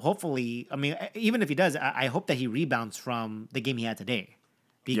hopefully, I mean, even if he does, I hope that he rebounds from the game he had today.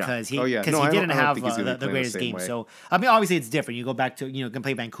 Because Oh, yeah. he No, I don't- didn't I don't have think he's gonna the play the greatest same game. way. So I mean, obviously it's different. You go back to can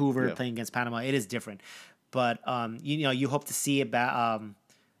play Vancouver, Yeah. playing against Panama. It is different. But you hope to see about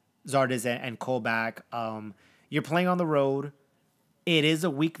Zardes and Cole back. You're playing on the road. It is a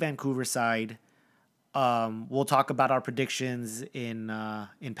weak Vancouver side. We'll talk about our predictions in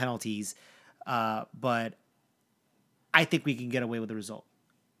penalties, but I think we can get away with the result.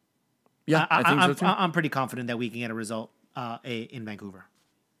 Yeah, I think so too. I'm pretty confident that we can get a result in Vancouver.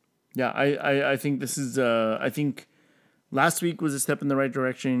 Yeah, I think this is. I think last week was a step in the right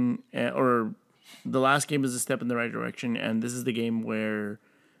direction, or the last game was a step in the right direction, and this is the game where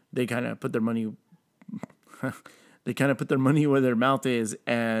they kind of put their money. They kind of put their money where their mouth is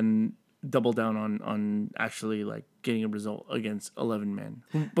and double down on actually like getting a result against 11 men.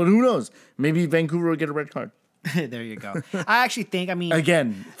 But who knows? Maybe Vancouver will get a red card There you go. I actually think. I mean,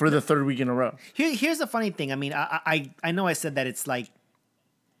 again for the third week in a row. here's the funny thing. I mean, I know I said that it's like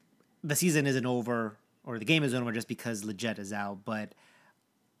the season isn't over or the game isn't over just because Leggett is out, but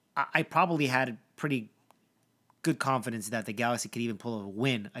I probably had pretty good confidence that the Galaxy could even pull a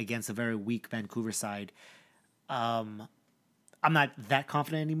win against a very weak Vancouver side. I'm not that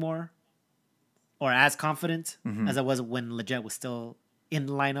confident anymore, or as confident as I was when Leggett was still in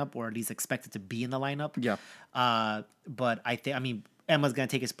the lineup, or at least expected to be in the lineup. Yeah. But I mean, Emma's gonna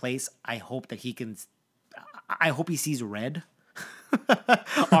take his place. I hope that he can. I hope he sees red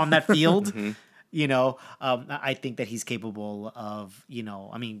on that field. I think that he's capable of.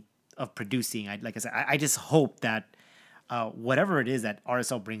 I mean, of producing. Like I said, I just hope that whatever it is that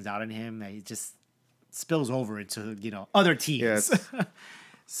RSL brings out in him, that it just spills over into other teams. Yes.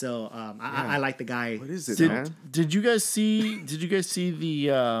 So I like the guy. What is it, Did, man? did you guys see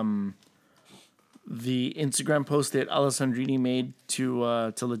the Instagram post that Alessandrini made to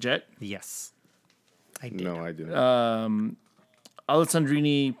Leggett? Yes, I did. No, I didn't.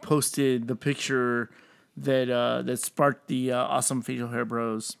 Alessandrini posted the picture that sparked the awesome facial hair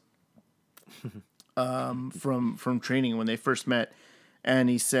bros from training when they first met, and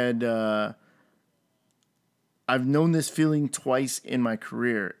he said, "I've known this feeling twice in my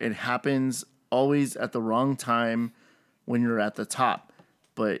career. It happens always at the wrong time when you're at the top,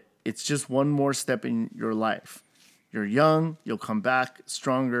 but it's just one more step in your life. You're young, you'll come back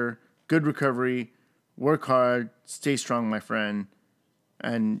stronger. Good recovery, work hard, stay strong, my friend."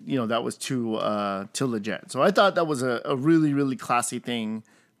 And that was to Leggett. So I thought that was a really, really classy thing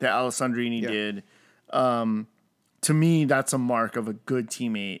that Alessandrini did. To me, that's a mark of a good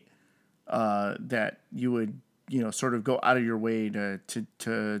teammate, that you would sort of go out of your way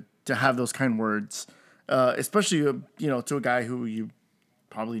to have those kind words, especially to a guy who you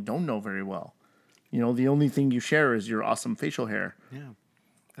probably don't know very well. The only thing you share is your awesome facial hair. Yeah,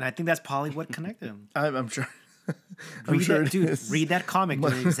 and I think that's probably what connected him. I'm sure. Read that comic,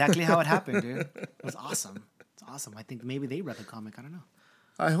 dude. Exactly how it happened, dude. It was awesome. It's awesome. I think maybe they read the comic. I don't know.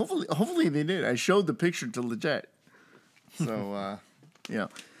 Hopefully they did. I showed the picture to Leggett. So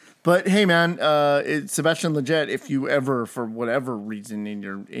But hey, man, it's Sebastian Leggett. If you ever, for whatever reason in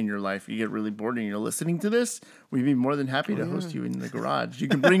your life, you get really bored and you're listening to this, we'd be more than happy to host you in the garage. You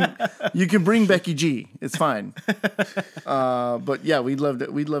can bring Becky G. It's fine. But yeah, we'd love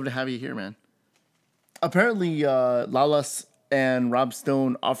to have you here, man. Apparently, Lalas and Rob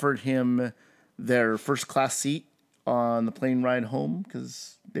Stone offered him their first class seat on the plane ride home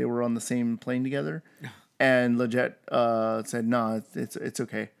because they were on the same plane together. And Leggett said, no, it's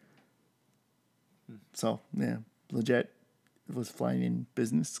okay. So, yeah, Leggett was flying in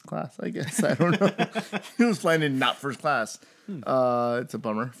business class, I guess. I don't know. He was flying in not first class. It's a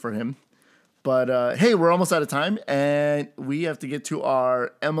bummer for him. But, hey, we're almost out of time, and we have to get to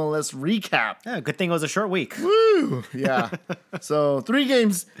our MLS recap. Yeah, good thing it was a short week. Woo! Yeah. So, 3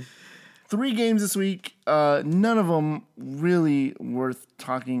 games this week. None of them really worth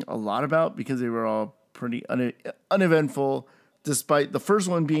talking a lot about because they were all pretty uneventful, despite the first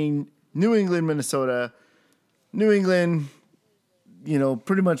one being New England, Minnesota. New England,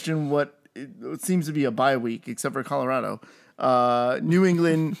 pretty much in what it seems to be a bye week, except for Colorado. New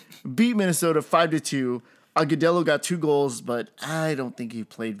England beat Minnesota 5-2. Agudelo got 2 goals, but I don't think he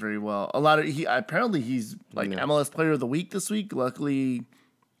played very well. Apparently he's MLS Player of the Week this week. Luckily,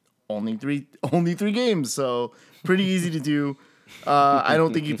 only three games, so pretty easy to do. I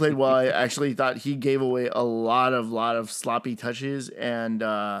don't think he played well. I actually thought he gave away a lot of sloppy touches and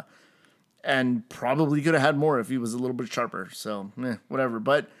probably could have had more if he was a little bit sharper. So, whatever.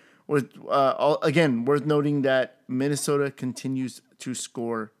 But again, worth noting that Minnesota continues to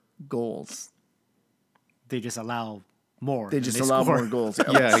score goals. They just allow more. They just allow more goals.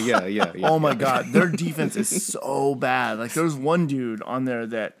 Yeah. Oh my God, their defense is so bad. Like there's one dude on there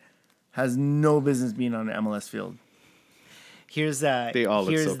that has no business being on an MLS field. They all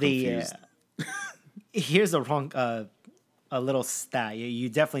look so confused. Here's a wrong a little stat. You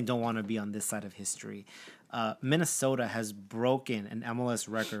definitely don't want to be on this side of history. Minnesota has broken an MLS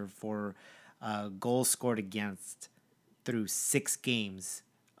record for goals scored against through 6 games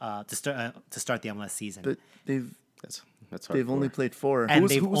to start the MLS season. But That's hard. they've only played 4, and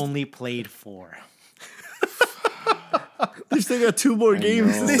they've only played 4. They still got 2 more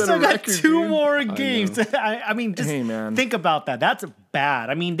games. They still got 2 more games. I mean, just man. think about that. That's bad.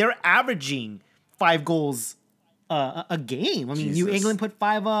 I mean, they're averaging 5 goals a game. I mean, New England put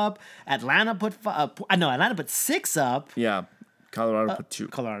 5 up. Atlanta put 5. Atlanta put 6 up. Yeah, Colorado put 2.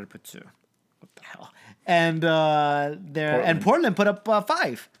 Colorado put 2. What the hell? And Portland put up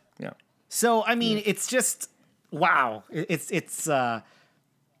 5. Yeah. So I mean, it's just wow.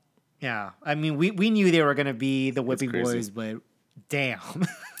 Yeah, I mean, we knew they were gonna be the whipping boys, but damn,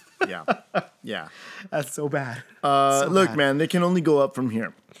 Yeah. that's so bad. Look, bad. man, they can only go up from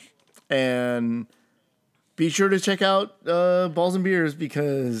here, and be sure to check out Balls and Beers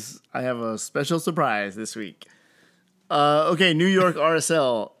because I have a special surprise this week. Okay, New York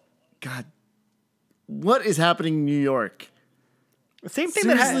RSL. God, what is happening in New York? Same thing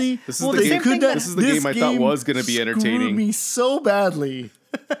Seriously, that This is the game I thought was going to be entertaining. Screwed me so badly.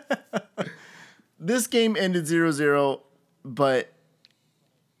 This game ended 0-0, but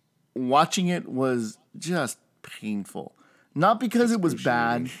watching it was just painful. Not because it was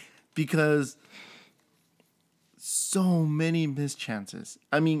bad, because so many missed chances.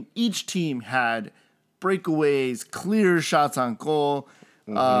 I mean, each team had breakaways, clear shots on goal,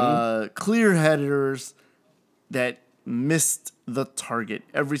 clear headers that missed the target,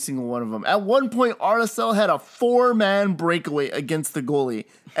 every single one of them. At one point, RSL had a 4-man breakaway against the goalie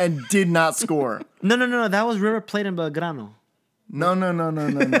and did not score. No. That was River Plate and Belgrano.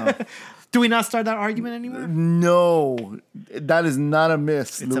 No. Do we not start that argument anymore? No, that is not a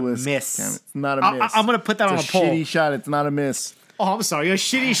miss, It's Louis. a miss. It's not a miss. I'm gonna put that It's on a poll. shitty shot. It's not a miss. Oh, I'm sorry. A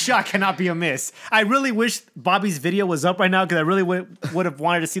shitty shot cannot be a miss. I really wish Bobby's video was up right now because I really would have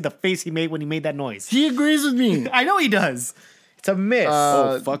wanted to see the face he made when he made that noise. He agrees with me. I know he does. It's a miss.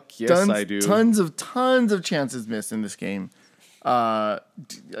 Oh, fuck yes, I do. Tons of chances missed in this game.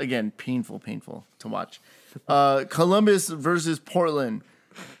 Again, painful to watch. Columbus versus Portland.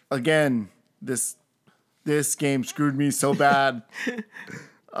 Again, this game screwed me so bad.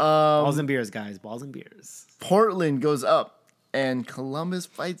 Balls and beers, guys. Balls and beers. Portland goes up, and Columbus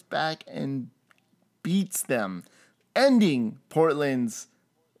fights back and beats them, ending Portland's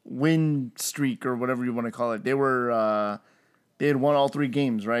win streak or whatever you want to call it. They had won all 3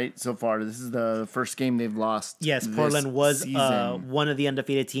 games, right, so far. This is the first game they've lost. Yes, this Portland was season. one of the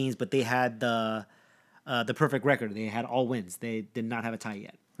undefeated teams, but they had the perfect record. They had all wins. They did not have a tie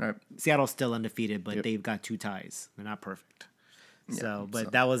yet. Right. Seattle's still undefeated, but they've got 2 ties. They're not perfect.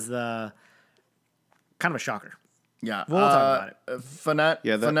 That was kind of a shocker. Yeah. We'll talk about it.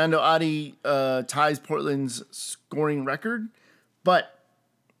 Fernando Adi ties Portland's scoring record, but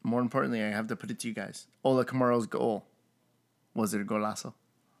more importantly, I have to put it to you guys. Ola Kamaro's goal. Was it a golazo?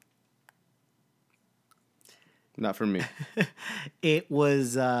 Not for me. It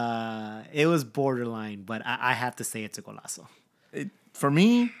was borderline, but I have to say it's a golazo. For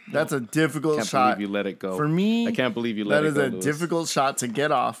me, that's a difficult Can't shot. believe you let it go. For me, I can't believe you let it go. That is a Louis. difficult shot to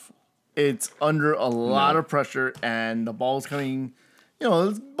get off. it's under a lot of pressure, and the ball's coming.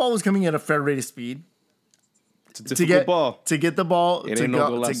 The ball was coming at a fair rate of speed. It's a difficult ball. To get the ball It ain't no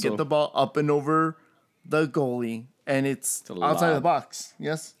golazo. to get the ball up and over the goalie, and it's outside of the box.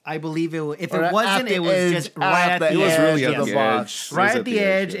 Yes, I believe it. If Or it wasn't, it was just right at the edge. It was really at of the the edge. box. It was Right at at the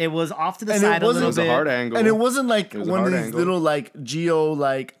edge. It was off to the And side a it little It was a bit. hard angle. and it wasn't like was a one of hard these angle. little like Geo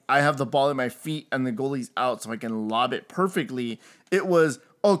like I have the ball at my feet and the goalie's out so I can lob it perfectly. It was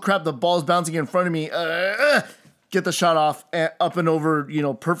oh crap, the ball's bouncing in front of me. Get the shot off up and over.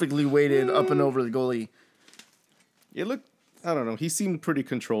 Perfectly weighted up and over the goalie. It looked. I don't know. He seemed pretty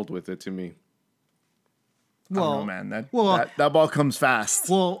controlled with it to me. I don't know, man. That ball comes fast.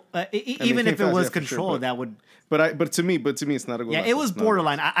 Well, even came if it fast, was yeah, for sure, controlled, but- that would. But to me, it's not a goal. Yeah, it was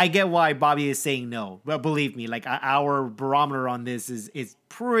borderline. I get why Bobby is saying no, but believe me, like our barometer on this is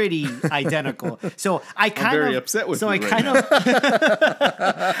pretty identical. So I kind very of upset with So you I right kind of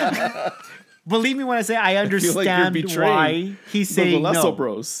believe me when I say I feel like you're understand betraying why he's the saying Golasso no,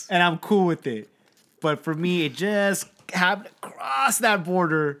 Bros. and I'm cool with it. But for me, it just happened to cross that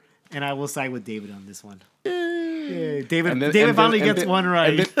border, and I will side with David on this one. Yeah, David finally gets one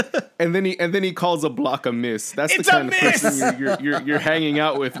right. And then he calls a block a miss. That's It's the a kind of miss! person you're hanging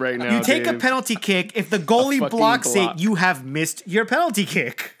out with right now. You take a Dave. penalty kick. If the goalie fucking blocks block. it, you have missed your penalty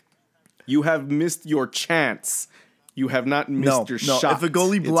kick. You have missed your chance. You have not missed your shot. If a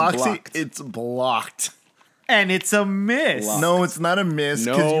goalie It's blocks blocked. it's blocked. And it's a miss. Blocked. No, it's not a miss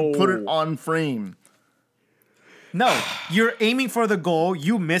because you put it No. on frame. No, you're aiming for the goal.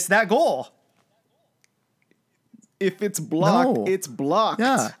 You miss that goal. If it's blocked, No. it's blocked.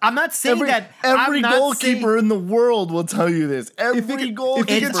 Yeah. I'm not saying that. Every I'm not goalkeeper in the world will tell you this. Every it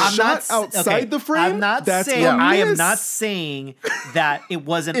goalkeeper. gets I'm shot not outside the frame, I'm not that's saying. a I am miss. not saying that it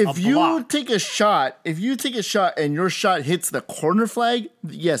wasn't if a you block. take a shot, and your shot hits the corner flag,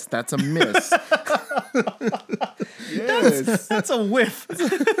 yes, that's a miss. Yes. That's a whiff.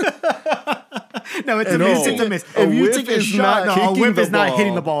 No, it's a No. miss. It's a miss. If you whiff take a is shot, not No, a kicking whiff the is not ball.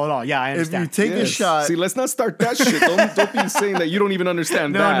 hitting the ball at all. Yeah, I if you understand. take a Yes. shot, See, let's not start that shit. Don't be saying that you don't even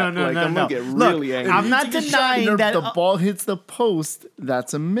understand that. No. I'm gonna get Look, really angry. I'm you not take a shot denying and that. the ball hits the post,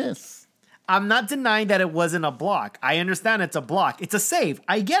 that's a miss. I'm not denying that it wasn't a block. I understand it's a block. It's a save.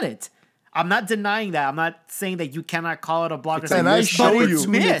 I get it. I'm not denying that. I'm not saying that you cannot call it a block. It's a And I missed show you,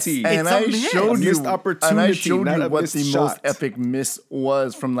 opportunity. and It's a I miss. showed you, Missed opportunity, not a what missed the shot. most epic miss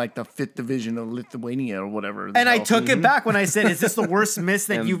was from like the 5th division of Lithuania or whatever. And I took it back when I said, "Is this the worst miss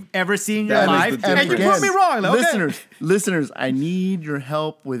that And you've ever seen in your that is life?" the And you difference. proved me wrong. Okay. Listeners, I need your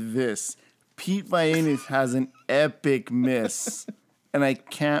help with this. Pete Vagenas has an epic miss, and I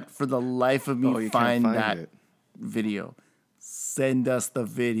can't for the life of me Oh, you can't find that it. video. Send us the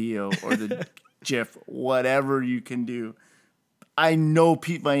video or the GIF, whatever you can do. I know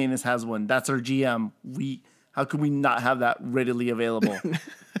Pete Vagenas has one. That's our GM. How could we not have that readily available?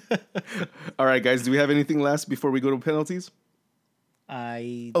 All right, guys. Do we have anything last before we go to penalties?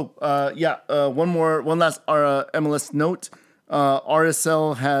 I One last MLS note.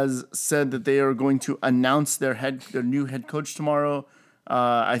 RSL has said that they are going to announce their new head coach tomorrow.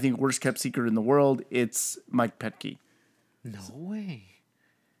 I think worst kept secret in the world. It's Mike Petke. no way.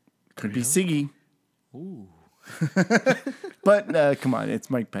 Could be Siggy. Ooh. But come on,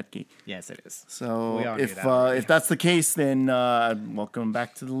 it's Mike Petke. Yes, it is. So We all knew if that already. if that's the case, then welcome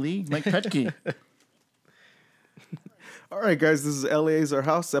back to the league, Mike Petke. All right, guys. This is LA's Our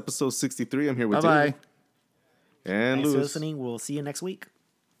House, episode 63. I'm here with Bye David bye. and Thanks for Louis. listening. We'll see you next week.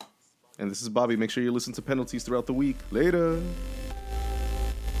 And this is Bobby. Make sure you listen to penalties throughout the week. Later.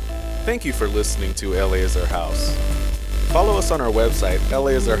 Thank you for listening to LA is Our House. Follow us on our website,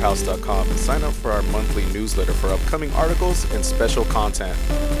 laisourhouse.com, and sign up for our monthly newsletter for upcoming articles and special content.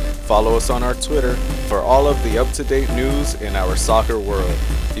 Follow us on our Twitter for all of the up-to-date news in our soccer world.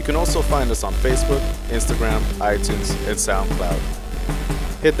 You can also find us on Facebook, Instagram, iTunes, and SoundCloud.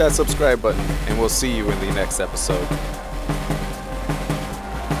 Hit that subscribe button, and we'll see you in the next episode.